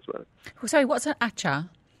pickles as well. Sorry, what's an achar?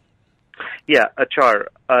 Yeah, achar.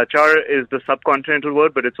 Achar is the subcontinental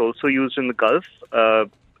word, but it's also used in the Gulf,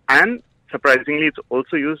 and surprisingly, it's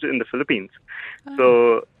also used in the Philippines. Oh.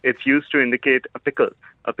 So it's used to indicate a pickle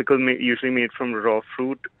usually made from raw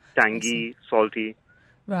fruit, tangy, salty.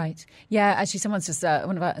 Right. Yeah, actually someone's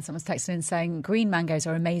texted in saying green mangoes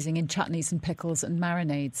are amazing in chutneys and pickles and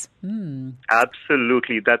marinades.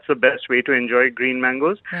 Absolutely. That's the best way to enjoy green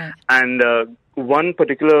mangoes. Right. And one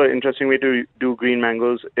particular interesting way to do green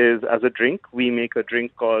mangoes is as a drink. We make a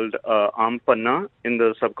drink called Aam Panna in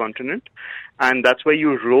the subcontinent. And that's where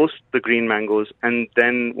you roast the green mangoes. And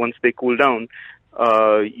then once they cool down,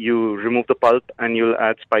 you remove the pulp and you'll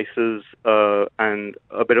add spices and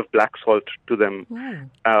a bit of black salt to them.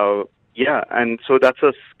 And so that's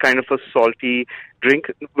a kind of a salty drink.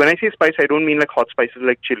 When I say spice, I don't mean like hot spices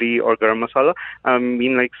like chili or garam masala. I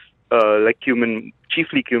mean like cumin,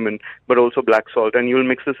 chiefly cumin, but also black salt. And you'll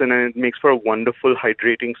mix this in and it makes for a wonderful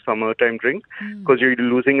hydrating summertime drink because you're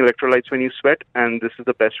losing electrolytes when you sweat, and this is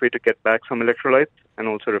the best way to get back some electrolytes and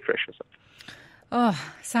also refresh yourself. Oh,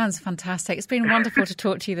 sounds fantastic. It's been wonderful to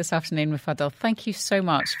talk to you this afternoon, Mufaddal. Thank you so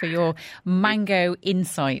much for your mango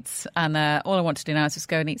insights. And all I want to do now is just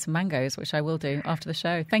go and eat some mangoes, which I will do after the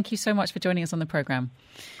show. Thank you so much for joining us on the programme.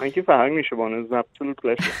 Thank you for having me, Siobhan. It was an absolute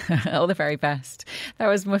pleasure. All the very best. That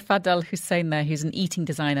was Mufaddal Hussain there, who's an eating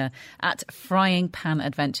designer at Frying Pan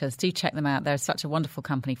Adventures. Do check them out. They're such a wonderful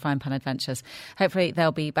company, Frying Pan Adventures. Hopefully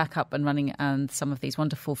they'll be back up and running and some of these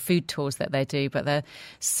wonderful food tours that they do. But they're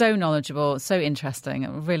so knowledgeable, so interesting.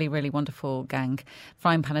 A really, really wonderful gang.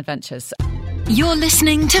 Frying Pan Adventures. You're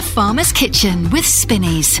listening to Farmer's Kitchen with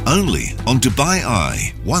Spinneys. Only on Dubai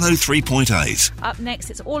Eye 103.8. Up next,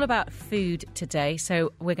 it's all about food today.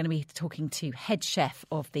 So we're going to be talking to head chef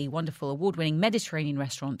of the wonderful award-winning Mediterranean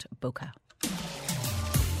restaurant, Boka.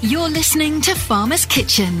 You're listening to Farmer's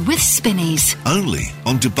Kitchen with Spinneys. Only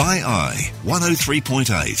on Dubai Eye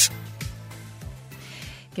 103.8.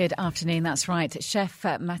 Good afternoon, that's right. Chef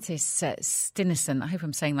Mattis Stinesen, I hope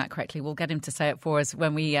I'm saying that correctly. We'll get him to say it for us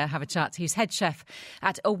when we have a chat. He's head chef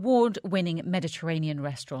at award-winning Mediterranean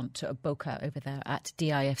restaurant Boka over there at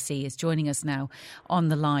DIFC, is joining us now on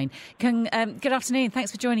the line. Good afternoon,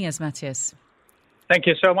 thanks for joining us, Mattis. Thank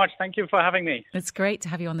you so much. Thank you for having me. It's great to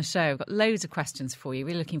have you on the show. I've got loads of questions for you.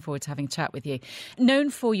 Really looking forward to having a chat with you.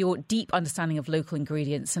 Known for your deep understanding of local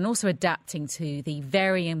ingredients and also adapting to the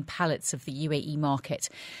varying palates of the UAE market.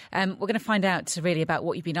 We're going to find out really about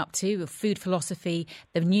what you've been up to, your food philosophy,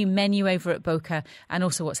 the new menu over at Boka, and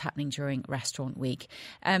also what's happening during Restaurant Week.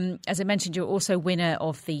 As I mentioned, you're also winner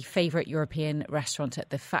of the favourite European restaurant at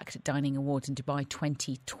the FACT Dining Awards in Dubai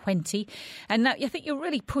 2020. And now I think you're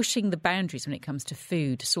really pushing the boundaries when it comes to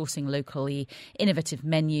food, sourcing locally, innovative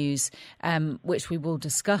menus, which we will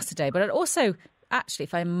discuss today. But I'd also, actually,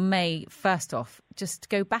 if I may, first off, just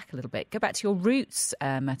go back a little bit, go back to your roots,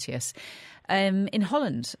 Matthias, in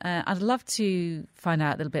Holland. I'd love to find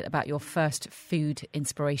out a little bit about your first food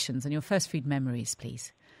inspirations and your first food memories,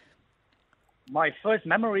 please. My first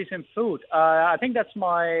memories in food, I think that's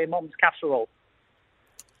my mom's casserole.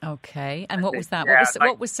 Okay, and what was that? Yeah,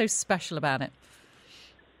 what was so special about it?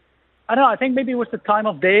 I don't know, I think maybe it was the time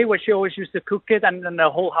of day where she always used to cook it, and then the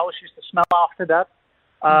whole house used to smell after that.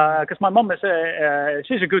 Because my mom is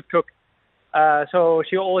she's a good cook. So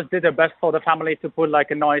she always did her best for the family to put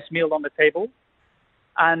like a nice meal on the table.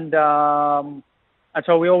 And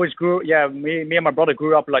so we always me and my brother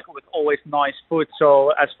grew up like with always nice food. So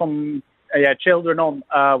as from children on,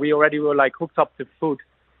 we already were like hooked up to food.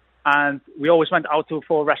 And we always went out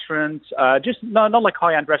for restaurants, just not like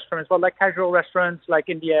high-end restaurants, but like casual restaurants, like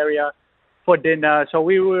in the area for dinner. So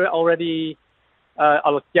we were already,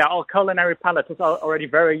 our culinary palate was already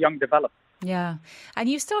very young developed. Yeah. And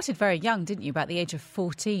you started very young, didn't you? About the age of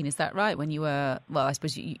 14, is that right? When you were, well, I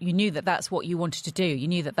suppose you knew that that's what you wanted to do. You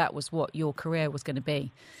knew that that was what your career was going to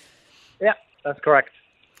be. Yeah, that's correct.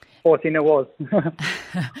 14 it was.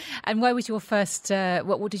 And where was your first,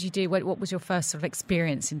 what did you do? What was your first sort of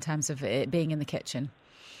experience in terms of it being in the kitchen?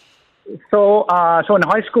 So in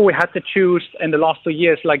high school, we had to choose in the last 2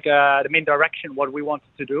 years, like the main direction, what we wanted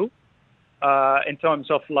to do in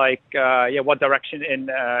terms of like, what direction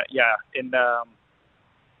in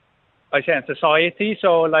society.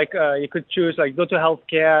 So like you could choose like go to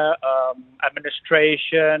healthcare,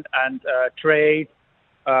 administration and trade.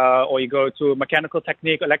 Or you go to mechanical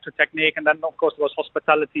technique, electrotechnique, and then, of course, there was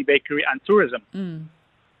hospitality, bakery, and tourism. Mm.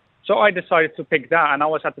 So I decided to pick that, and I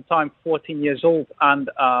was at the time 14 years old. And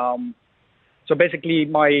so basically,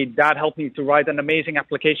 my dad helped me to write an amazing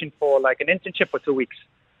application for like an internship for 2 weeks.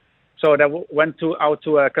 So that went out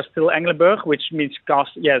to Kasteel Engelenburg, which means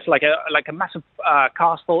it's like a massive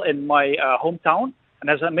castle in my hometown, and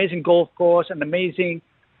there's an amazing golf course, an amazing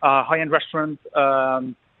high-end restaurant.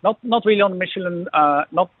 Not really on Michelin,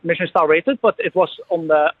 not Michelin star rated, but it was in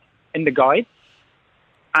the guide.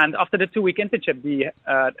 And after the 2 week internship, the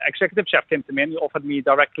executive chef came to me and he offered me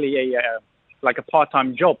directly a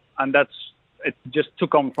part-time job, and it just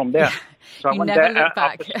took on from there. So I went there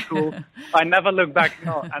after school. I never looked back.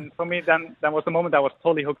 No, and for me, then that was the moment I was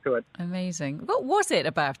totally hooked to it. Amazing. What was it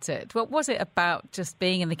about it? What was it about just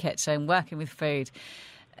being in the kitchen, working with food?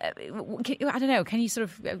 I don't know. Can you sort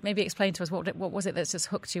of maybe explain to us what was it that's just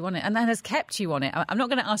hooked you on it and that has kept you on it? I'm not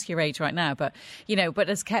going to ask your age right now, but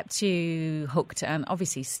has kept you hooked and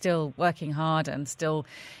obviously still working hard and still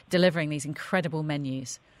delivering these incredible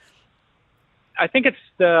menus. I think it's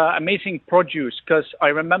the amazing produce, because I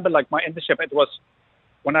remember like my internship, it was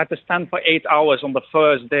when I had to stand for 8 hours on the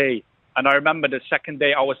first day. And I remember the second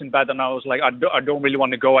day I was in bed and I was like, I don't really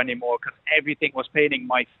want to go anymore because everything was paining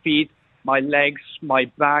my feet, my legs, my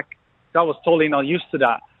back. I was totally not used to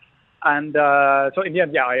that. And so in the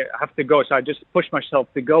end, I have to go. So I just pushed myself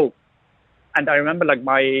to go. And I remember like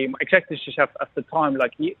my executive chef at the time,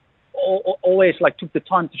 like he always like took the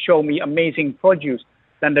time to show me amazing produce.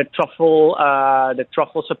 Then the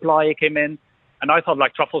truffle supplier came in. And I thought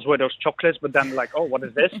like truffles were those chocolates, but then like, oh, what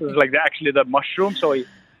is this? It was like actually the mushroom. So he,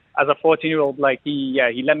 as a 14-year-old, like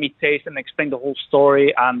he let me taste and explain the whole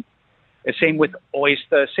story. And same with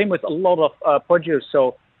oysters, same with a lot of produce.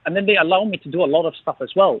 So, and then they allow me to do a lot of stuff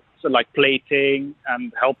as well. So like plating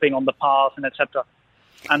and helping on the path and etc.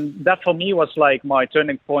 And that for me was like my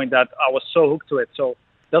turning point, that I was so hooked to it. So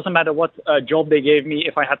it doesn't matter what job they gave me.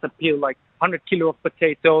 If I had to peel like 100 kilo of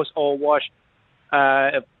potatoes or wash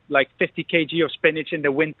like 50 kg of spinach in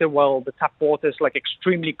the winter while the tap water is like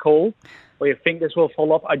extremely cold, or your fingers will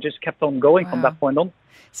fall off, I just kept on going from that point on.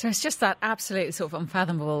 So it's just that absolute sort of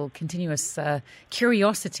unfathomable, continuous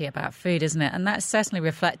curiosity about food, isn't it? And that's certainly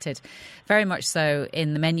reflected very much so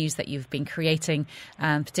in the menus that you've been creating,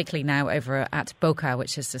 particularly now over at Boka,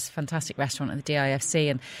 which is this fantastic restaurant at the DIFC.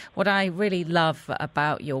 And what I really love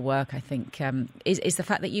about your work, I think, is the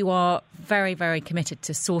fact that you are very, very committed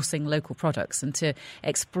to sourcing local products and to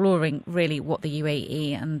exploring really what the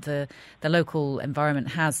UAE and the local environment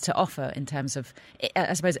has to offer in terms of,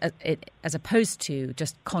 I suppose, as opposed to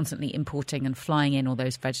just constantly importing and flying in all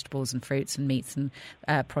those vegetables and fruits and meats and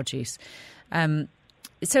produce.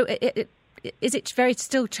 So is it very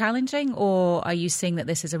still challenging, or are you seeing that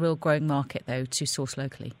this is a real growing market, though, to source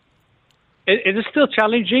locally? It is still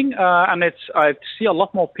challenging, and I see a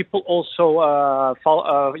lot more people also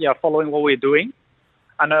following what we're doing.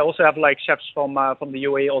 And I also have like chefs from the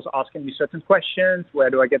UAE also asking me certain questions. Where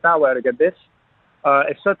do I get that? Where do I get this?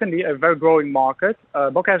 It's certainly a very growing market.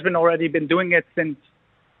 Boca has already been doing it since,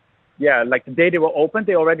 like the day they were opened.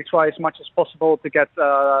 They already try as much as possible to get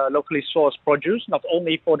locally sourced produce, not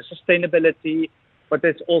only for the sustainability, but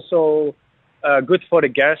it's also good for the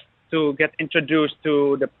guests to get introduced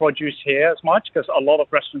to the produce here as much, because a lot of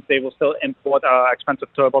restaurants, they will still import expensive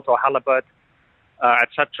turbot or halibut,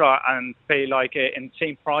 etc., and pay like an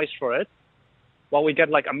insane price for it. While we get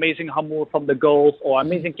like amazing hamur from the Gulf or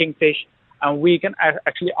amazing kingfish, and we can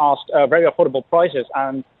actually ask very affordable prices.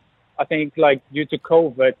 And I think like due to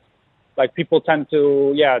COVID, like people tend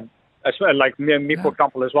to, as well, like me for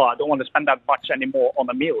example as well, I don't want to spend that much anymore on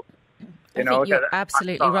a meal. I think you're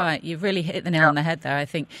absolutely right. You've really hit the nail on the head there. I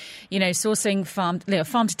think, sourcing farm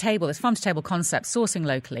to table, this farm to table concept, sourcing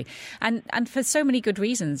locally, and for so many good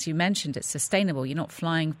reasons. You mentioned it's sustainable. You're not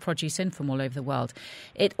flying produce in from all over the world.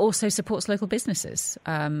 It also supports local businesses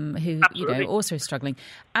who also struggling.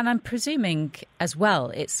 And I'm presuming as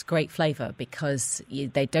well it's great flavour because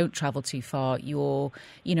they don't travel too far.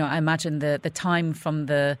 I imagine the time from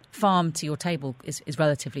the farm to your table is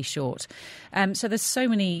relatively short. So there's so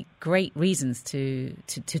many great reasons to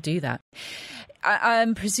do that.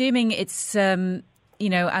 I'm presuming it's,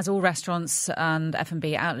 as all restaurants and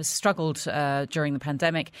F&B outlets struggled during the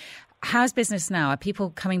pandemic. How's business now? Are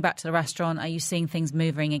people coming back to the restaurant? Are you seeing things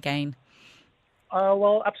moving again?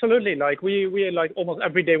 Well, absolutely. Like we like almost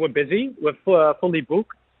every day we're busy. We're fully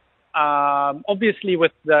booked. Obviously,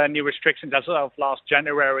 with the new restrictions as of last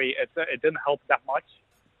January, it didn't help that much,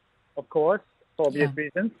 of course, for obvious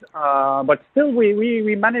reasons. But still,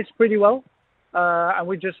 we managed pretty well. And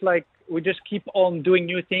we just keep on doing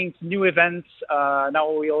new things, new events.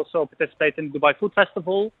 Now we also participate in Dubai Food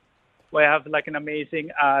Festival. We have like an amazing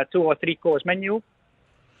 2 or 3 course menu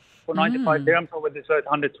for 95 dirhams, or with dessert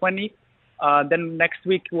 120. Then next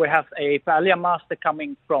week we have a paella master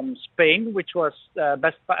coming from Spain, which was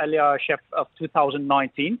best paella chef of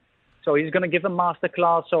 2019. So he's going to give a master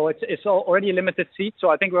class. So it's already a limited seat. So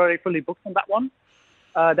I think we're already fully booked on that one.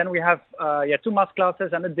 Then we have 2 master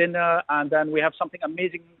classes and a dinner, and then we have something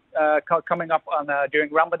amazing coming up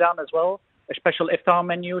during Ramadan as well, a special iftar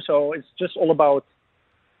menu. So it's just all about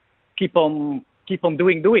keep on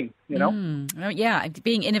doing,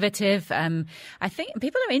 being innovative. I think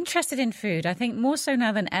people are interested in food. I think more so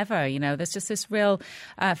now than ever. There's just this real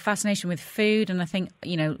fascination with food, and I think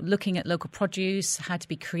looking at local produce, how to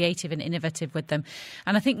be creative and innovative with them.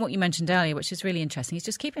 And I think what you mentioned earlier, which is really interesting, is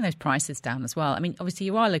just keeping those prices down as well. I mean, obviously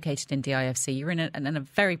you are located in DIFC, you're in a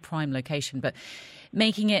very prime location, but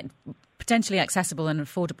making it potentially accessible and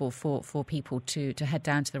affordable for people to head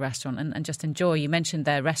down to the restaurant and just enjoy. You mentioned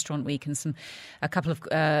their restaurant week and a couple of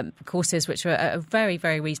courses which are at a very,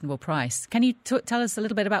 very reasonable price. Can you tell us a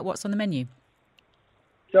little bit about what's on the menu?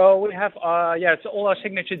 So we have it's all our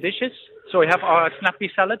signature dishes. So we have our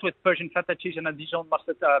snappy salad with Persian feta cheese and a Dijon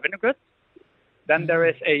mustard vinaigrette. Then there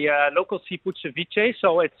is a local seafood ceviche.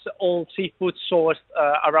 So it's all seafood sourced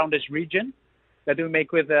around this region that we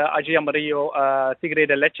make with ají amarillo, tigre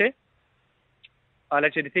de leche.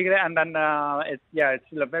 Leche de tigre, and then it's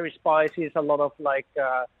very spicy. It's a lot of like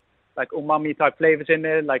umami type flavors in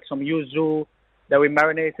it, like some yuzu that we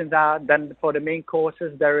marinate in that. Then for the main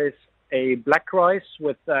courses, there is a black rice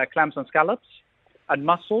with clams and scallops and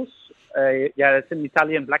mussels. It's an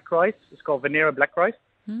Italian black rice. It's called Venera black rice.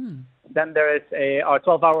 Then there is our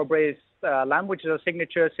 12-hour braised lamb, which is a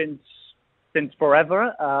signature since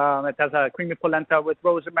forever. It has a creamy polenta with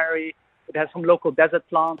rosemary. It has some local desert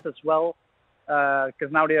plants as well.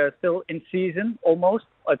 Because now they are still in season, almost.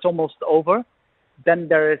 It's almost over. Then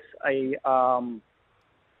there is a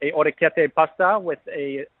orecchiette pasta with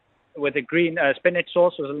a green spinach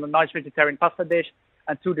sauce, so it's a nice vegetarian pasta dish,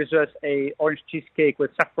 and 2 desserts: a orange cheesecake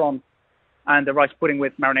with saffron, and a rice pudding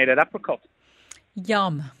with marinated apricot.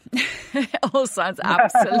 Yum! All sounds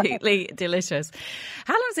absolutely delicious.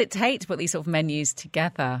 How long does it take to put these sort of menus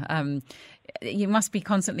together? You must be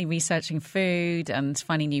constantly researching food and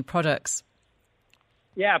finding new products.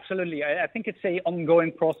 Yeah, absolutely. I think it's an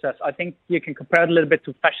ongoing process. I think you can compare it a little bit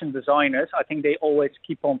to fashion designers. I think they always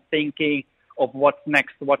keep on thinking of what's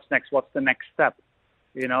next, what's the next step,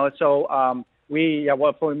 So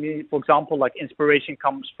for me, for example, like inspiration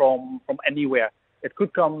comes from anywhere. It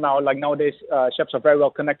could come now, like nowadays, chefs are very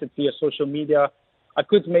well connected via social media. I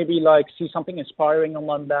could maybe like see something inspiring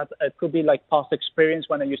on that. It could be like past experience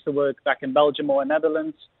when I used to work back in Belgium or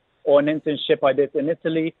Netherlands, or an internship I did in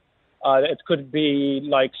Italy. It could be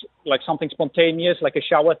like something spontaneous, like a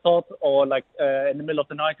shower thought, or like in the middle of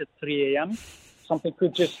the night at 3 a.m. Something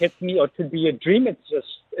could just hit me, or it could be a dream.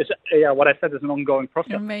 What I said is an ongoing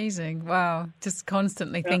process. Amazing. Wow. Just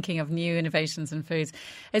constantly thinking of new innovations and foods.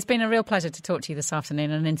 It's been a real pleasure to talk to you this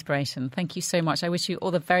afternoon, and an inspiration. Thank you so much. I wish you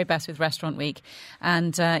all the very best with Restaurant Week.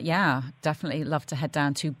 And definitely love to head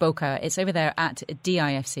down to Boca. It's over there at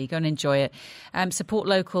DIFC. Go and enjoy it. Support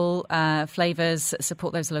local flavours,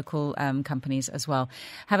 support those local companies as well.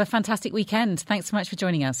 Have a fantastic weekend. Thanks so much for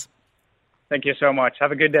joining us. Thank you so much.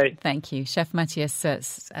 Have a good day. Thank you. Chef Matthias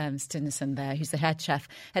Stinesen there, who's the head chef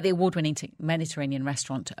at the award-winning Mediterranean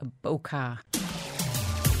restaurant Boca.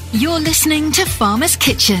 You're listening to Farmer's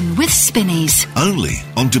Kitchen with Spinneys. Only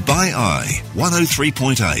on Dubai Eye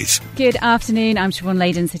 103.8. Good afternoon. I'm Siobhan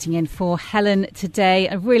Layden, sitting in for Helen today.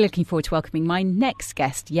 I'm really looking forward to welcoming my next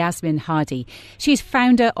guest, Yasmin Hardy. She's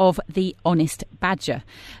founder of The Honest Badger,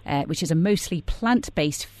 which is a mostly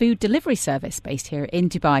plant-based food delivery service based here in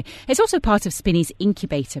Dubai. It's also part of Spinneys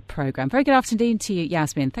Incubator programme. Very good afternoon to you,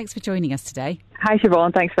 Yasmin. Thanks for joining us today. Hi,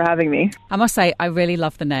 Siobhan. Thanks for having me. I must say, I really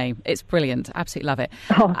love the name. It's brilliant. Absolutely love it.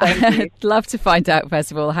 Oh, thank you. I'd love to find out,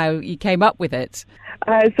 first of all, how you came up with it.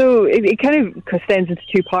 So it kind of extends into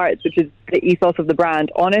two parts, which is the ethos of the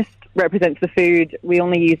brand. Honest represents the food. We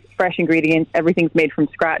only use fresh ingredients. Everything's made from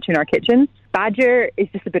scratch in our kitchen. Badger is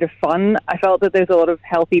just a bit of fun. I felt that there's a lot of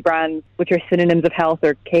healthy brands which are synonyms of health,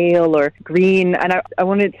 or kale or green. And I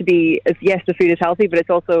wanted it to be, yes, the food is healthy, but it's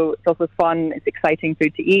also fun. It's exciting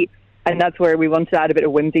food to eat. And that's where we wanted to add a bit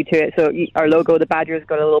of whimsy to it. So our logo, the badger's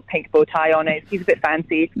got a little pink bow tie on it. He's a bit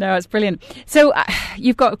fancy. No, it's brilliant. So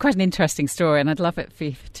you've got quite an interesting story, and I'd love it for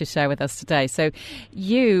you to share with us today. So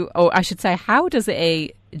how does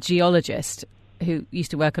a geologist who used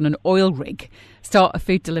to work on an oil rig start a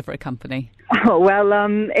food delivery company? Oh, well,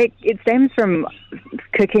 it stems from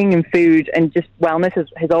cooking and food, and just wellness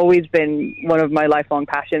has always been one of my lifelong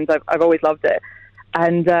passions. I've always loved it.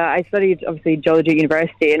 And I studied, obviously, geology at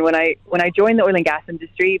university. And when I joined the oil and gas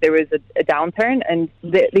industry, there was a downturn, and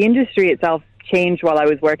the industry itself changed while I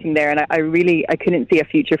was working there. And I couldn't see a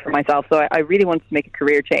future for myself. So I really wanted to make a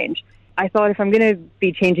career change. I thought, if I'm going to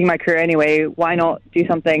be changing my career anyway, why not do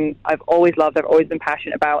something I've always loved, I've always been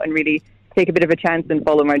passionate about, and really take a bit of a chance and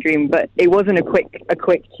follow my dream. But it wasn't a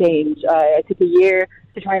quick change. I took a year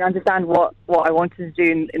to try and understand what I wanted to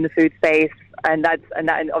do in the food space. And that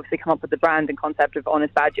obviously come up with the brand and concept of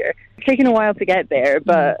Honest Badger. It's taken a while to get there,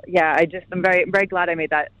 but I'm very, very glad I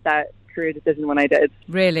made that career decision when I did.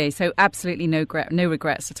 Really? So absolutely no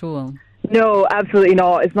regrets at all? No, absolutely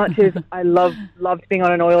not. As much as I loved being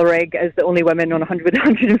on an oil rig as the only women on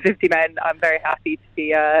 150 men, I'm very happy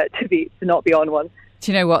to not be on one.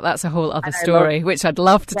 Do you know what? That's a whole other story, which I'd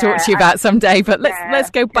love to talk to you about someday. But let's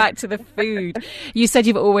go back to the food. You said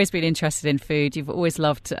you've always been interested in food. You've always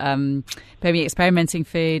loved maybe experimenting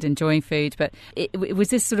food, enjoying food. But was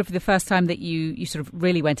this sort of the first time that you sort of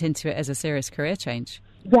really went into it as a serious career change?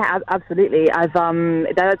 Yeah, absolutely.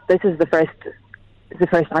 This is the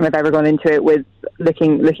first time I've ever gone into it with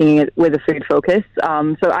looking at it with a food focus.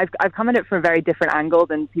 So I've come at it from a very different angle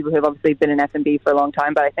than people who have obviously been in F&B for a long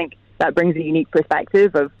time. But I think that brings a unique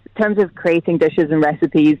perspective in terms of creating dishes and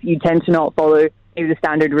recipes. You tend to not follow maybe the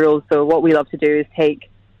standard rules. So what we love to do is take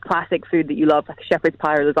classic food that you love, like a shepherd's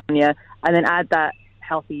pie or lasagna, and then add that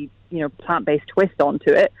healthy, plant-based twist onto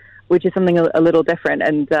it, which is something a little different.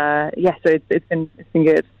 And so it's been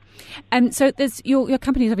good. And so there's your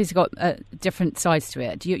company's obviously got different sides to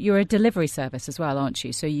it. You're a delivery service as well, aren't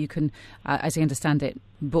you? So you can, as I understand it,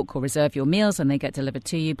 book or reserve your meals and they get delivered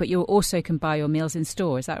to you, but you also can buy your meals in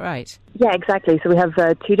store. Is that right? Yeah, exactly. So we have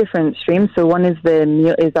two different streams. So one is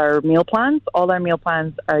our meal plans. All our meal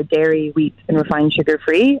plans are dairy, wheat and refined sugar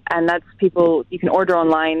free, and that's you can order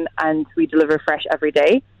online and we deliver fresh every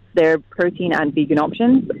day. They're protein and vegan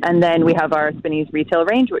options. And then we have our Spinneys retail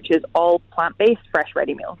range, which is all plant-based, fresh,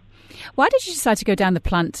 ready meals. Why did you decide to go down the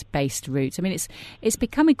plant-based route? I mean, it's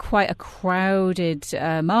becoming quite a crowded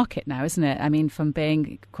market now, isn't it? I mean, from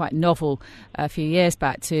being quite novel a few years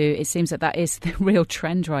back to it seems that is the real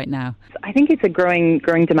trend right now. I think it's a growing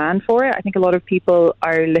demand for it. I think a lot of people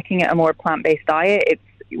are looking at a more plant-based diet. It's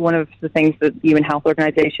one of the things that the Human Health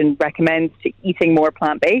Organization recommends, to eating more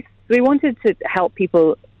plant-based. So we wanted to help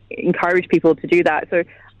people, encourage people to do that. So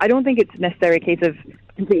I don't think it's necessarily a case of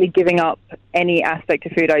completely giving up any aspect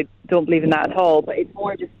of food. I don't believe in that at all. But it's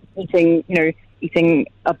more just eating eating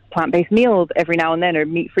a plant-based meal every now and then, or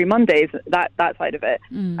meat-free Mondays, that side of it.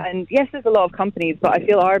 And yes, there's a lot of companies, but I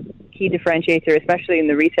feel our key differentiator, especially in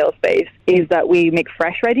the retail space, is that we make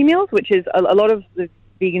fresh ready meals, which is a lot of the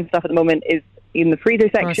vegan stuff at the moment is in the freezer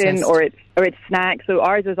section, or it's snacks. So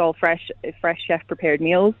ours is all fresh chef prepared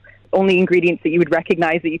meals. Only ingredients that you would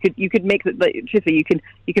recognize that you could make. Truthfully,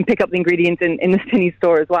 you can pick up the ingredients in the Spinneys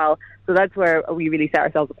store as well. So that's where we really set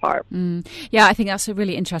ourselves apart. Yeah, I think that's a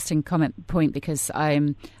really interesting point, because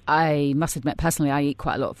I must admit personally I eat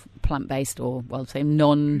quite a lot of plant-based, or say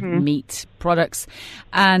non-meat products,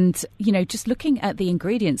 and just looking at the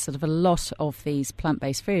ingredients of a lot of these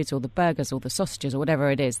plant-based foods, or the burgers or the sausages or whatever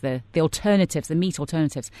it is, the alternatives, the meat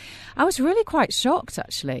alternatives, I was really quite shocked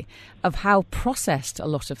actually of how processed a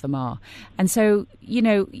lot of them are. And so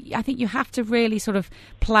I think you have to really sort of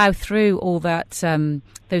plough through all that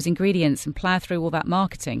those ingredients and plough through all that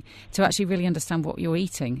marketing to actually really understand what you're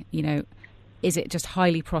eating. Is it just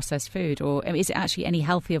highly processed food, or is it actually any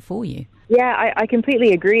healthier for you? Yeah, I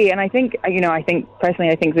completely agree. And I think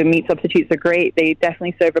personally, I think the meat substitutes are great. They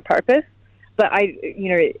definitely serve a purpose. But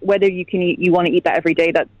whether you want to eat that every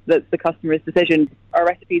day, that's the customer's decision. Our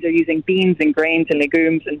recipes are using beans and grains and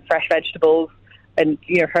legumes and fresh vegetables and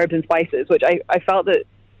herbs and spices, which I felt that,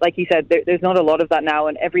 like you said, there's not a lot of that now,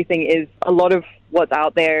 and a lot of what's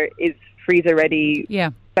out there is freezer ready.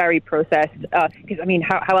 Yeah. Very processed, because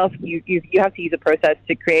how else you have to use a process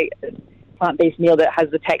to create a plant-based meal that has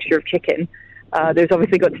the texture of chicken. There's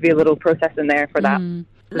obviously got to be a little process in there for that.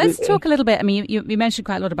 Let's talk a little bit. You mentioned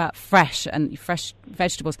quite a lot about fresh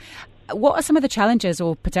vegetables. What are some of the challenges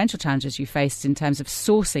or potential challenges you faced in terms of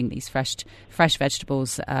sourcing these fresh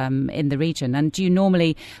vegetables in the region? And do you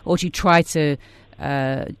normally, or do you try to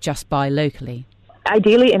just buy locally?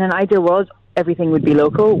 Ideally, in an ideal world, everything would be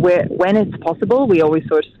local. When it's possible, we always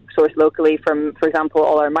source locally from, for example,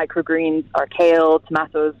 all our microgreens, our kale,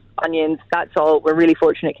 tomatoes, onions. That's all. We're really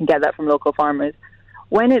fortunate can get that from local farmers.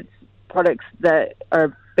 When it's products that are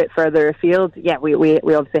a bit further afield,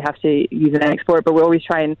 we obviously have to use an export, but we always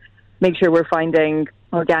try and make sure we're finding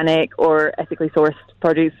organic or ethically sourced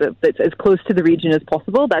produce that's as close to the region as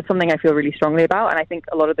possible. That's something I feel really strongly about, and I think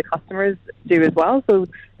a lot of the customers do as well. So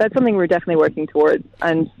that's something we're definitely working towards.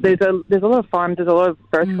 And there's a lot of farms, there's a lot of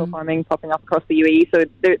vertical farming popping up across the UAE,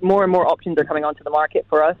 so more and more options are coming onto the market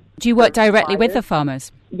for us. Do you work directly with the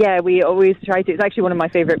farmers? Yeah, we always try to. It's actually one of my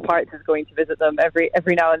favourite parts, is going to visit them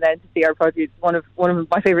every now and then to see our produce. One of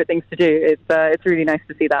my favourite things to do. It's really nice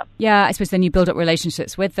to see that. Yeah, I suppose then you build up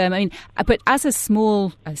relationships with them. But as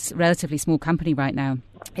a relatively small company right now,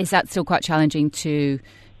 is that still quite challenging to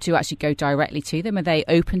actually go directly to them? Are they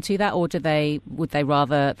open to that, or would they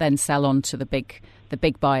rather then sell on to the big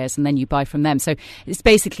buyers and then you buy from them? So it's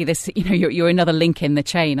basically this, you're another link in the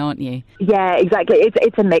chain, aren't you? Yeah, exactly.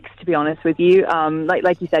 It's a mix, to be honest with you.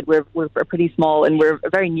 Like you said, we're pretty small and we're a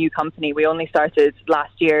very new company. We only started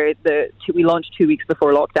last year. We launched 2 weeks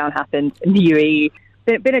before lockdown happened in the UAE.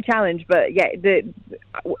 Been a challenge, but yeah,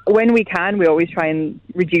 when we can, we always try and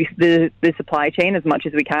reduce the supply chain as much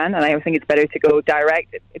as we can, and I think it's better to go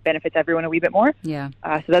direct. It benefits everyone a wee bit more. Yeah.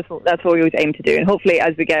 So that's what we always aim to do, and hopefully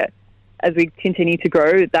as we continue to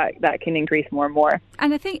grow, that can increase more and more.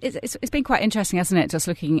 And I think it's been quite interesting, hasn't it, just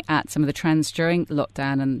looking at some of the trends during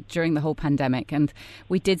lockdown and during the whole pandemic. And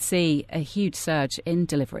we did see a huge surge in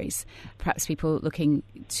deliveries, perhaps people looking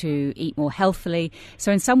to eat more healthily.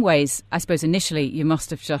 So in some ways, I suppose initially you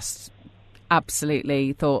must have just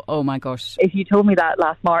absolutely thought, oh my gosh. If you told me that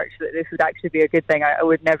last March that this would actually be a good thing, I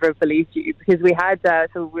would never have believed you, because we had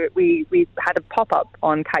we had a pop-up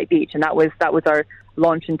on Kite Beach, and that was our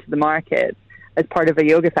launch into the market as part of a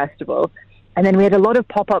yoga festival. And then we had a lot of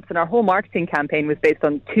pop-ups, and our whole marketing campaign was based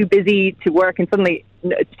on too busy to work and suddenly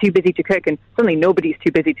too busy to cook, and suddenly nobody's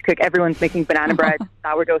too busy to cook. Everyone's making banana bread,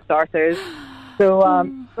 sourdough starters. So,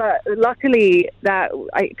 but luckily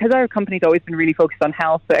because our company's always been really focused on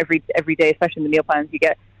health, so every day, especially in the meal plans, you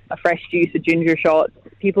get a fresh juice, a ginger shot.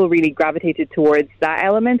 People really gravitated towards that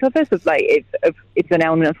element of it. So it's an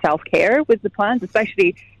element of self-care with the plans,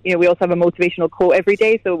 especially, we also have a motivational quote every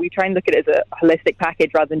day. So we try and look at it as a holistic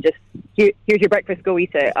package rather than just, here's your breakfast, go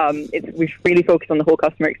eat it. We've really focused on the whole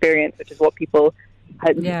customer experience, which is what people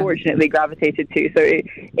had unfortunately gravitated to. So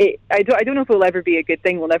I don't know if it will ever be a good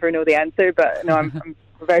thing. We'll never know the answer, but no, I'm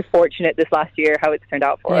very fortunate this last year how it's turned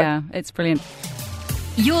out for us. Yeah, it's brilliant.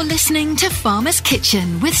 You're listening to Farmer's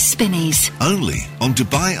Kitchen with Spinneys. Only on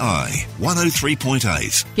Dubai Eye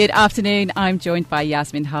 103.8. Good afternoon. I'm joined by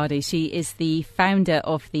Yasmin Hadi. She is the founder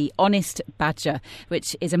of the Honest Badger,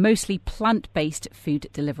 which is a mostly plant-based food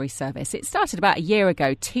delivery service. It started about a year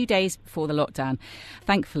ago, 2 days before the lockdown.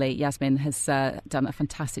 Thankfully, Yasmin has done a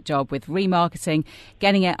fantastic job with remarketing,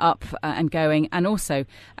 getting it up and going, and also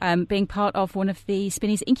being part of one of the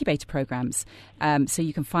Spinneys incubator programs. So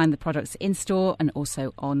you can find the products in store and also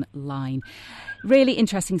online. Really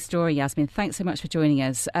interesting story, Yasmin. Thanks so much for joining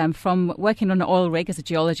us. From working on an oil rig as a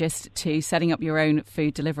geologist to setting up your own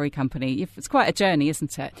food delivery company. It's quite a journey,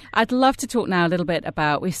 isn't it? I'd love to talk now a little bit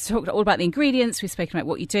about, we've talked all about the ingredients, we've spoken about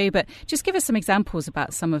what you do, but just give us some examples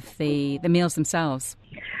about some of the meals themselves.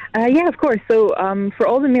 Yeah, of course. So for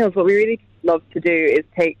all the meals, what we really love to do is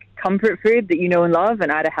take comfort food that you know and love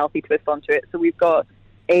and add a healthy twist onto it. So we've got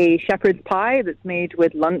a shepherd's pie that's made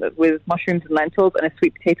with mushrooms and lentils and a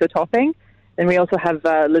sweet potato topping. Then we also have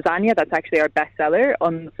lasagna. That's actually our bestseller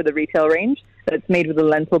for the retail range. That's made with a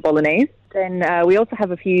lentil bolognese. Then we also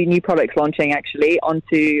have a few new products launching actually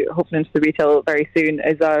hopefully into the retail very soon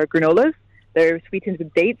is our granolas. They're sweetened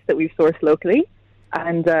with dates that we've sourced locally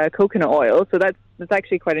and coconut oil. So that's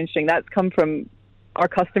actually quite interesting. That's come from our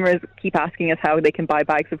customers keep asking us how they can buy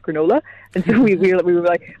bags of granola, and so we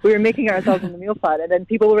were making ourselves on the meal plan, and then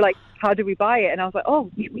people were like, "How do we buy it?" And I was like, "Oh,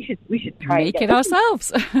 we should try make it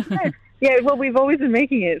ourselves." Yeah, well, we've always been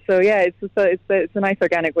making it, so yeah, it's a nice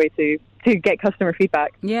organic way to get customer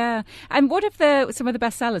feedback. Yeah, and what of some of the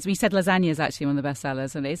best sellers? We said lasagna is actually one of the best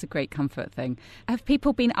sellers, and it is a great comfort thing. Have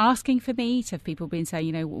people been asking for meat? Have people been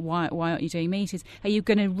saying, why aren't you doing meat? Are you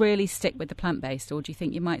going to really stick with the plant-based, or do you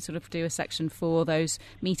think you might sort of do a section for those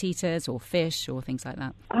meat eaters or fish or things like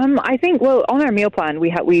that? I think, well, on our meal plan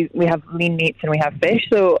we have lean meats and we have fish.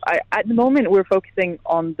 So at the moment we're focusing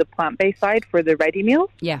on the plant-based side for the ready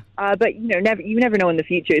meals. Yeah. But you never know in the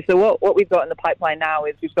future. So what we've got in the pipeline now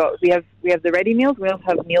is we have the ready meals. We also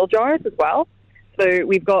have meal jars as well. So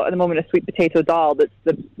we've got at the moment a sweet potato dal that's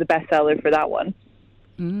the best seller for that one.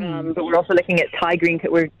 But we're also looking at Thai green.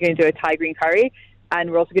 We're going to do a Thai green curry,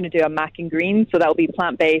 and we're also going to do a mac and green. So that'll be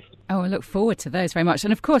plant-based. Oh, I look forward to those very much.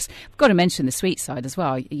 And of course, I've got to mention the sweet side as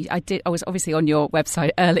well. I was obviously on your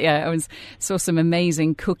website earlier. Saw some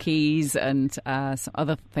amazing cookies and some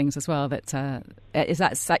other things as well. Is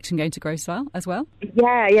that section going to grow as well?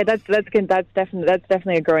 Yeah, that's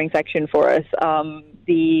definitely a growing section for us.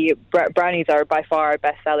 The brownies are by far our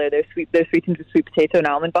best seller. They're sweetened with sweet potato and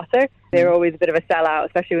almond butter. They're always a bit of a sellout,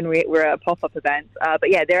 especially when we're at a pop-up event. But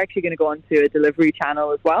yeah, they're actually going to go onto a delivery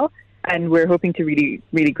channel as well. And we're hoping to really,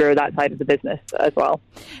 really grow that side of the business as well.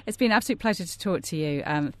 It's been an absolute pleasure to talk to you.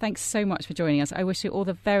 Thanks so much for joining us. I wish you all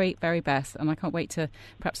the very, very best. And I can't wait to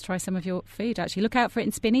perhaps try some of your food. Actually, look out for it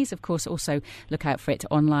in Spinneys. Of course, also look out for it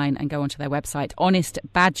online and go onto their website, Honest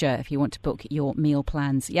Badger, if you want to book your meal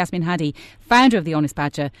plans. Yasmin Hadi, founder of the Honest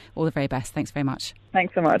Badger. All the very best. Thanks very much.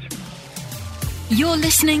 Thanks so much. You're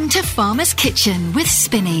listening to Farmer's Kitchen with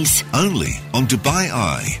Spinneys. Only on Dubai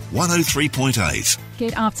Eye 103.8.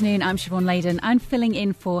 Good afternoon, I'm Siobhan Layden. I'm filling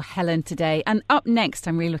in for Helen today. And up next,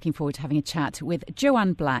 I'm really looking forward to having a chat with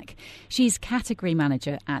Joanne Black. She's category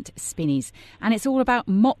manager at Spinneys. And it's all about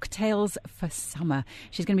mocktails for summer.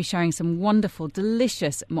 She's going to be sharing some wonderful,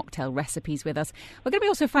 delicious mocktail recipes with us. We're going to be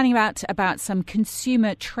also finding out about some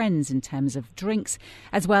consumer trends in terms of drinks,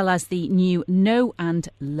 as well as the new no and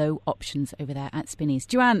low options over there at Spinneys.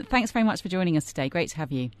 Joanne, thanks very much for joining us today. Great to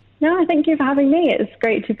have you. No, thank you for having me. It's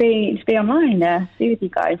great to be online, be with you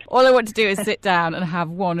guys. All I want to do is sit down and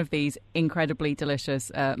have one of these incredibly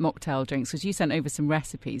delicious mocktail drinks, because you sent over some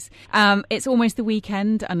recipes. It's almost the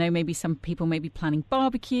weekend. I know maybe some people may be planning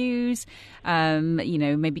barbecues,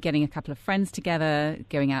 maybe getting a couple of friends together,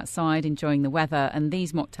 going outside, enjoying the weather, and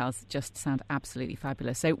these mocktails just sound absolutely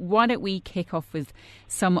fabulous. So why don't we kick off with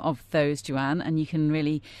some of those, Joanne, and you can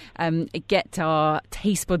really get our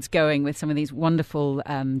taste buds going with some of these wonderful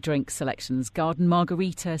drink selections. Garden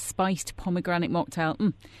margarita, spiced pomegranate mocktail.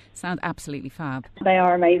 Sound absolutely fab. They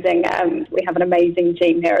are amazing. We have an amazing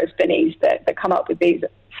team here at Spinneys that come up with these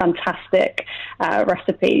fantastic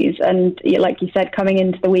recipes, and like you said, coming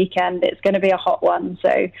into the weekend, it's going to be a hot one,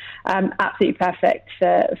 so absolutely perfect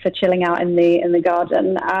for chilling out in the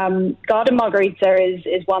garden. Garden margarita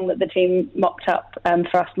is one that the team mocked up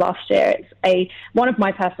for us last year. It's one of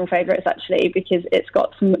my personal favourites, actually, because it's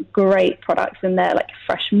got some great products in there, like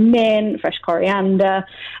fresh mint, fresh coriander,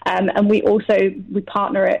 and we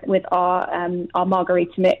partner it with our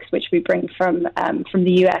margarita mix, which we bring from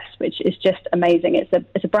the US, which is just amazing. It's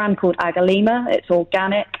a brand called Agalima. It's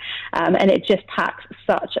organic, and it just packs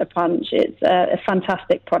such a punch. It's a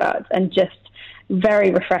fantastic product and just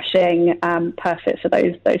very refreshing, perfect for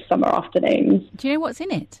those summer afternoons. Do you know what's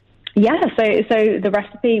in it? Yeah, so the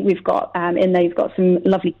recipe we've got in there, you've got some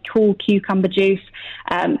lovely cool cucumber juice,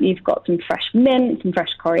 you've got some fresh mint, some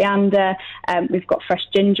fresh coriander, we've got fresh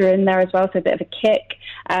ginger in there as well, so a bit of a kick.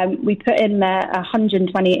 We put in there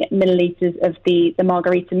 120 millilitres of the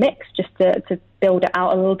margarita mix just to build it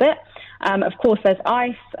out a little bit. Of course, there's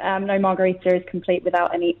ice. No margarita is complete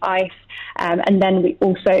without any ice. And then we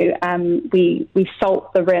also we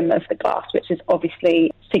salt the rim of the glass, which is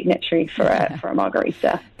obviously signatory for a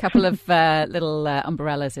margarita. A couple of little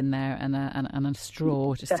umbrellas in there and a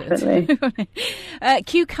straw. Just definitely.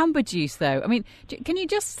 Cucumber juice, though. I mean, can you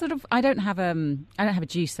just sort of? I don't have a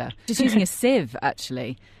juicer. Just using a sieve,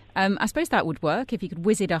 actually. I suppose that would work if you could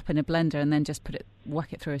whiz it up in a blender and then just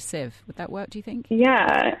whack it through a sieve. Would that work, do you think?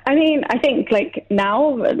 Yeah. I mean, I think like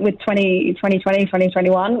now with 2020,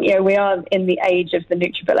 2021, we are in the age of the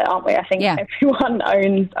NutriBullet, aren't we? I think everyone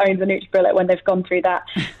owns a NutriBullet when they've gone through that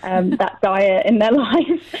that diet in their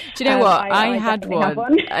life. Do you know what? I had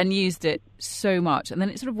one and used it so much, and then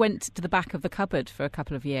it sort of went to the back of the cupboard for a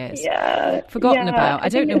couple of years. Forgotten about. I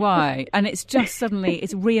don't know why. And it's just suddenly,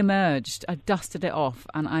 it's re-emerged. I dusted it off,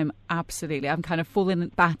 and I'm kind of fallen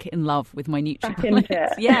back in love with my NutriBullet.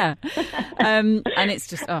 Yeah. And it's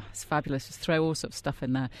just, it's fabulous. Just throw all sorts of stuff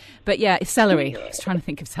in there. But yeah, it's celery. I was trying to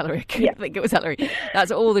think of celery. I couldn't think it was celery.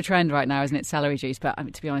 That's all the trend right now, isn't it? Celery juice. But I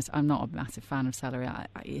mean, to be honest, I'm not a massive fan of celery.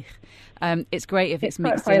 It's great if it's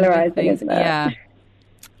mixed in with things. Yeah.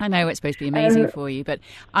 I know it's supposed to be amazing for you, but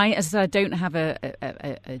I don't have a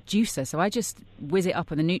juicer, so I just whiz it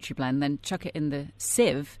up in the NutriBlend, then chuck it in the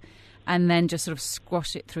sieve, and then just sort of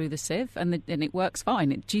squash it through the sieve, and it works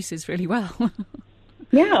fine. It juices really well.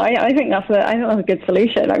 Yeah, I think that's a good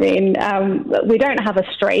solution. I mean, we don't have a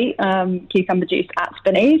straight cucumber juice at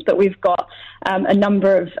Spinneys, but we've got a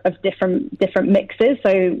number of different mixes. So,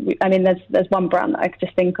 I mean, there's one brand that I could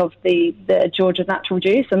just think of, the Georgia Natural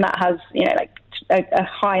Juice, and that has like a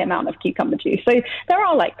high amount of cucumber juice. So there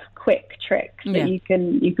are like quick tricks that you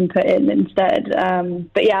can put in instead.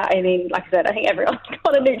 But yeah, I mean, like I said, I think everyone's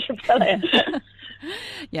got a NutriBullet.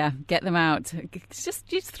 Yeah, get them out.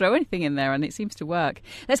 Just throw anything in there and it seems to work.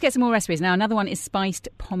 Let's get some more recipes. Now, another one is spiced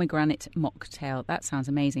pomegranate mocktail. That sounds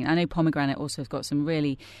amazing. I know pomegranate also has got some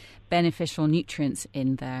really beneficial nutrients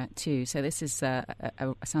in there too. So this is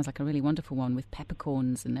sounds like a really wonderful one with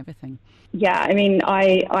peppercorns and everything. Yeah, I mean,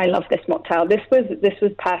 I love this mocktail. This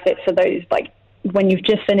was perfect for those, like, when you've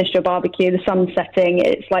just finished your barbecue, the sun's setting,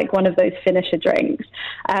 it's like one of those finisher drinks.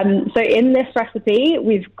 So in this recipe,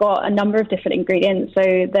 we've got a number of different ingredients. So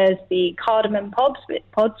there's the cardamom pods,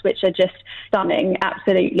 which are just stunning,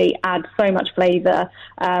 absolutely add so much flavour,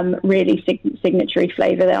 really signatory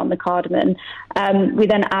flavour there on the cardamom. We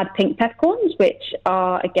then add pink peppercorns, which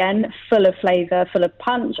are, again, full of flavour, full of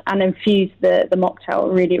punch, and infuse the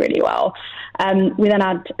mocktail really, really well. We then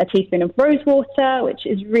add a teaspoon of rose water, which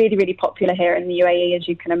is really, really popular here in the UAE, as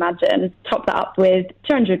you can imagine. Top that up with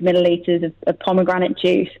 200 millilitres of pomegranate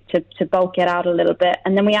juice to bulk it out a little bit.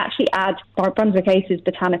 And then we actually add Brunswick Ace's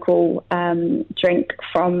botanical drink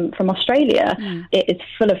from Australia. It is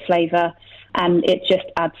full of flavour, and it just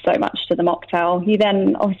adds so much to the mocktail. You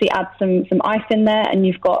then obviously add some ice in there, and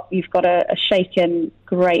you've got a shaken,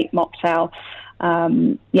 great mocktail.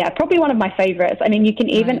 Probably one of my favourites. I mean, you can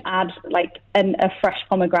even add like a fresh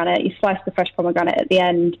pomegranate. You slice the fresh pomegranate at the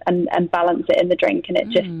end and balance it in the drink, and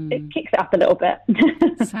it kicks it up a little bit.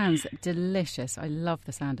 Sounds delicious. I love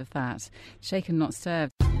the sound of that. Shaken, not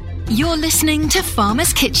served. You're listening to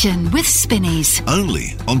Farmer's Kitchen with Spinneys.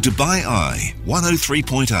 Only on Dubai Eye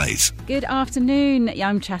 103.8. Good afternoon.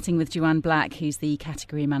 I'm chatting with Joanne Black, who's the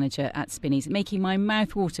category manager at Spinneys, making my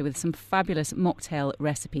mouth water with some fabulous mocktail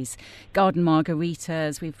recipes. Garden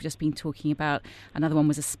margaritas, we've just been talking about. Another one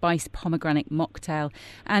was a spiced pomegranate mocktail.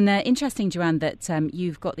 And interesting, Joanne, that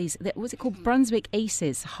you've got these, what's it called? Brunswick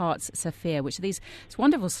Aces Hearts Saphir, which are this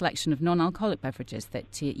wonderful selection of non-alcoholic beverages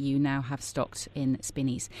that you now have stocked in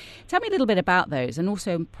Spinneys. Tell me a little bit about those, and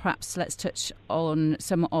also perhaps let's touch on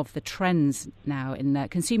some of the trends now in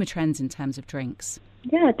consumer trends in terms of drinks.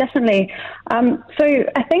 Yeah, definitely. So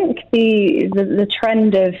I think the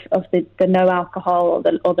trend of the no alcohol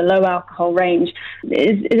or the low alcohol range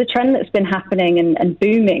is a trend that's been happening and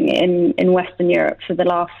booming in Western Europe for the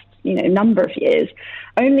last number of years.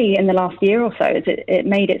 Only in the last year or so it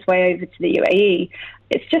made its way over to the UAE.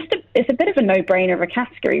 it's a bit of a no-brainer of a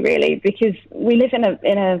category, really, because we live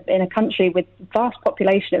in a country with vast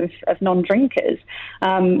population of non-drinkers.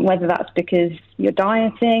 Whether that's because you're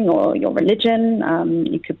dieting or your religion,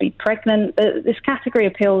 you could be pregnant. This category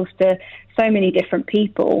appeals to so many different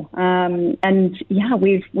people, and yeah,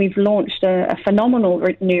 we've launched a phenomenal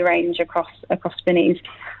new range across Spinneys.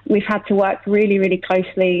 We've had to work really, really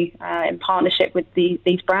closely in partnership with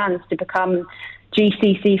these brands to become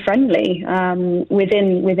GCC friendly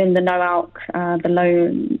within the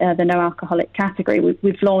no alcoholic category.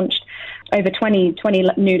 We've launched over 20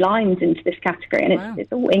 new lines into this category, and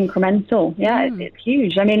it's all incremental. Yeah, it's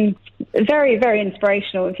huge. I mean, very, very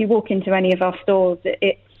inspirational. If you walk into any of our stores,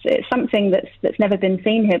 it's something that's never been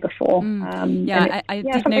seen here before. I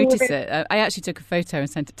did notice it. I actually took a photo and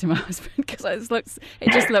sent it to my husband because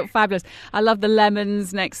it just looked fabulous. I love the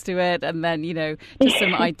lemons next to it, and then just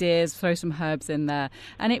some ideas, throw some herbs in there,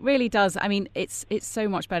 and it really does. I mean, it's so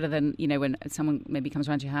much better than when someone maybe comes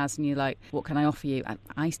around your house and you're like, "What can I offer you?"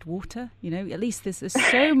 Iced water. At least there's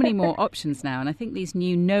so many more options now, and I think these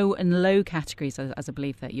new no and low categories, as I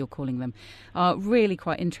believe that you're calling them, are really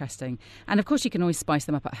quite interesting. And of course, you can always spice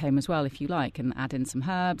them up at home as well if you like, and add in some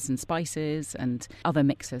herbs and spices and other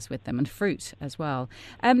mixes with them, and fruit as well.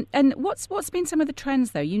 And what's been some of the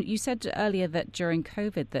trends though? You said earlier that during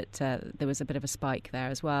COVID that there was a bit of a spike there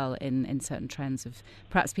as well in certain trends of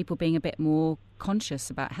perhaps people being a bit more conscious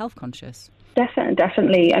about health conscious.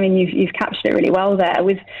 Definitely. I mean, you've captured it really well there.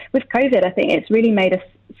 With COVID, I think it's really made us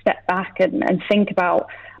step back and think about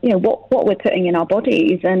what we're putting in our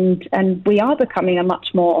bodies, and we are becoming a much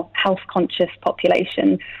more health conscious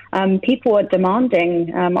population. People are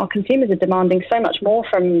demanding, our consumers are demanding so much more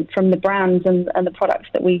from the brands and the products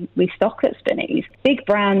that we stock at Spinneys. Big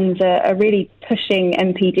brands are really pushing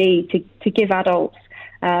NPD to give adults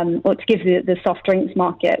or to give the soft drinks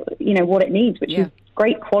market what it needs, which is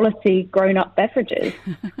great quality grown-up beverages.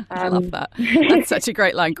 I love that. That's such a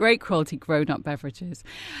great line. Great quality grown-up beverages.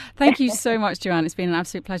 Thank you so much, Joanne. It's been an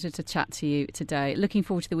absolute pleasure to chat to you today. Looking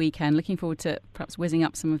forward to the weekend. Looking forward to perhaps whizzing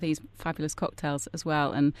up some of these fabulous cocktails as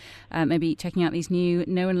well, and maybe checking out these new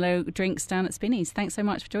no and low drinks down at Spinneys. Thanks so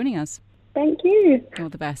much for joining us. Thank you. All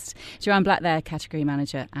the best. Joanne Black there, category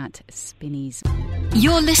manager at Spinneys.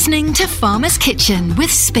 You're listening to Farmer's Kitchen with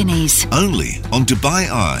Spinneys. Only on Dubai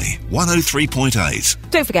Eye 103.8.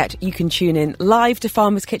 Don't forget, you can tune in live to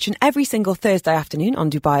Farmer's Kitchen every single Thursday afternoon on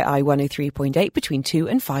Dubai Eye 103.8 between 2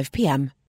 and 5 p.m.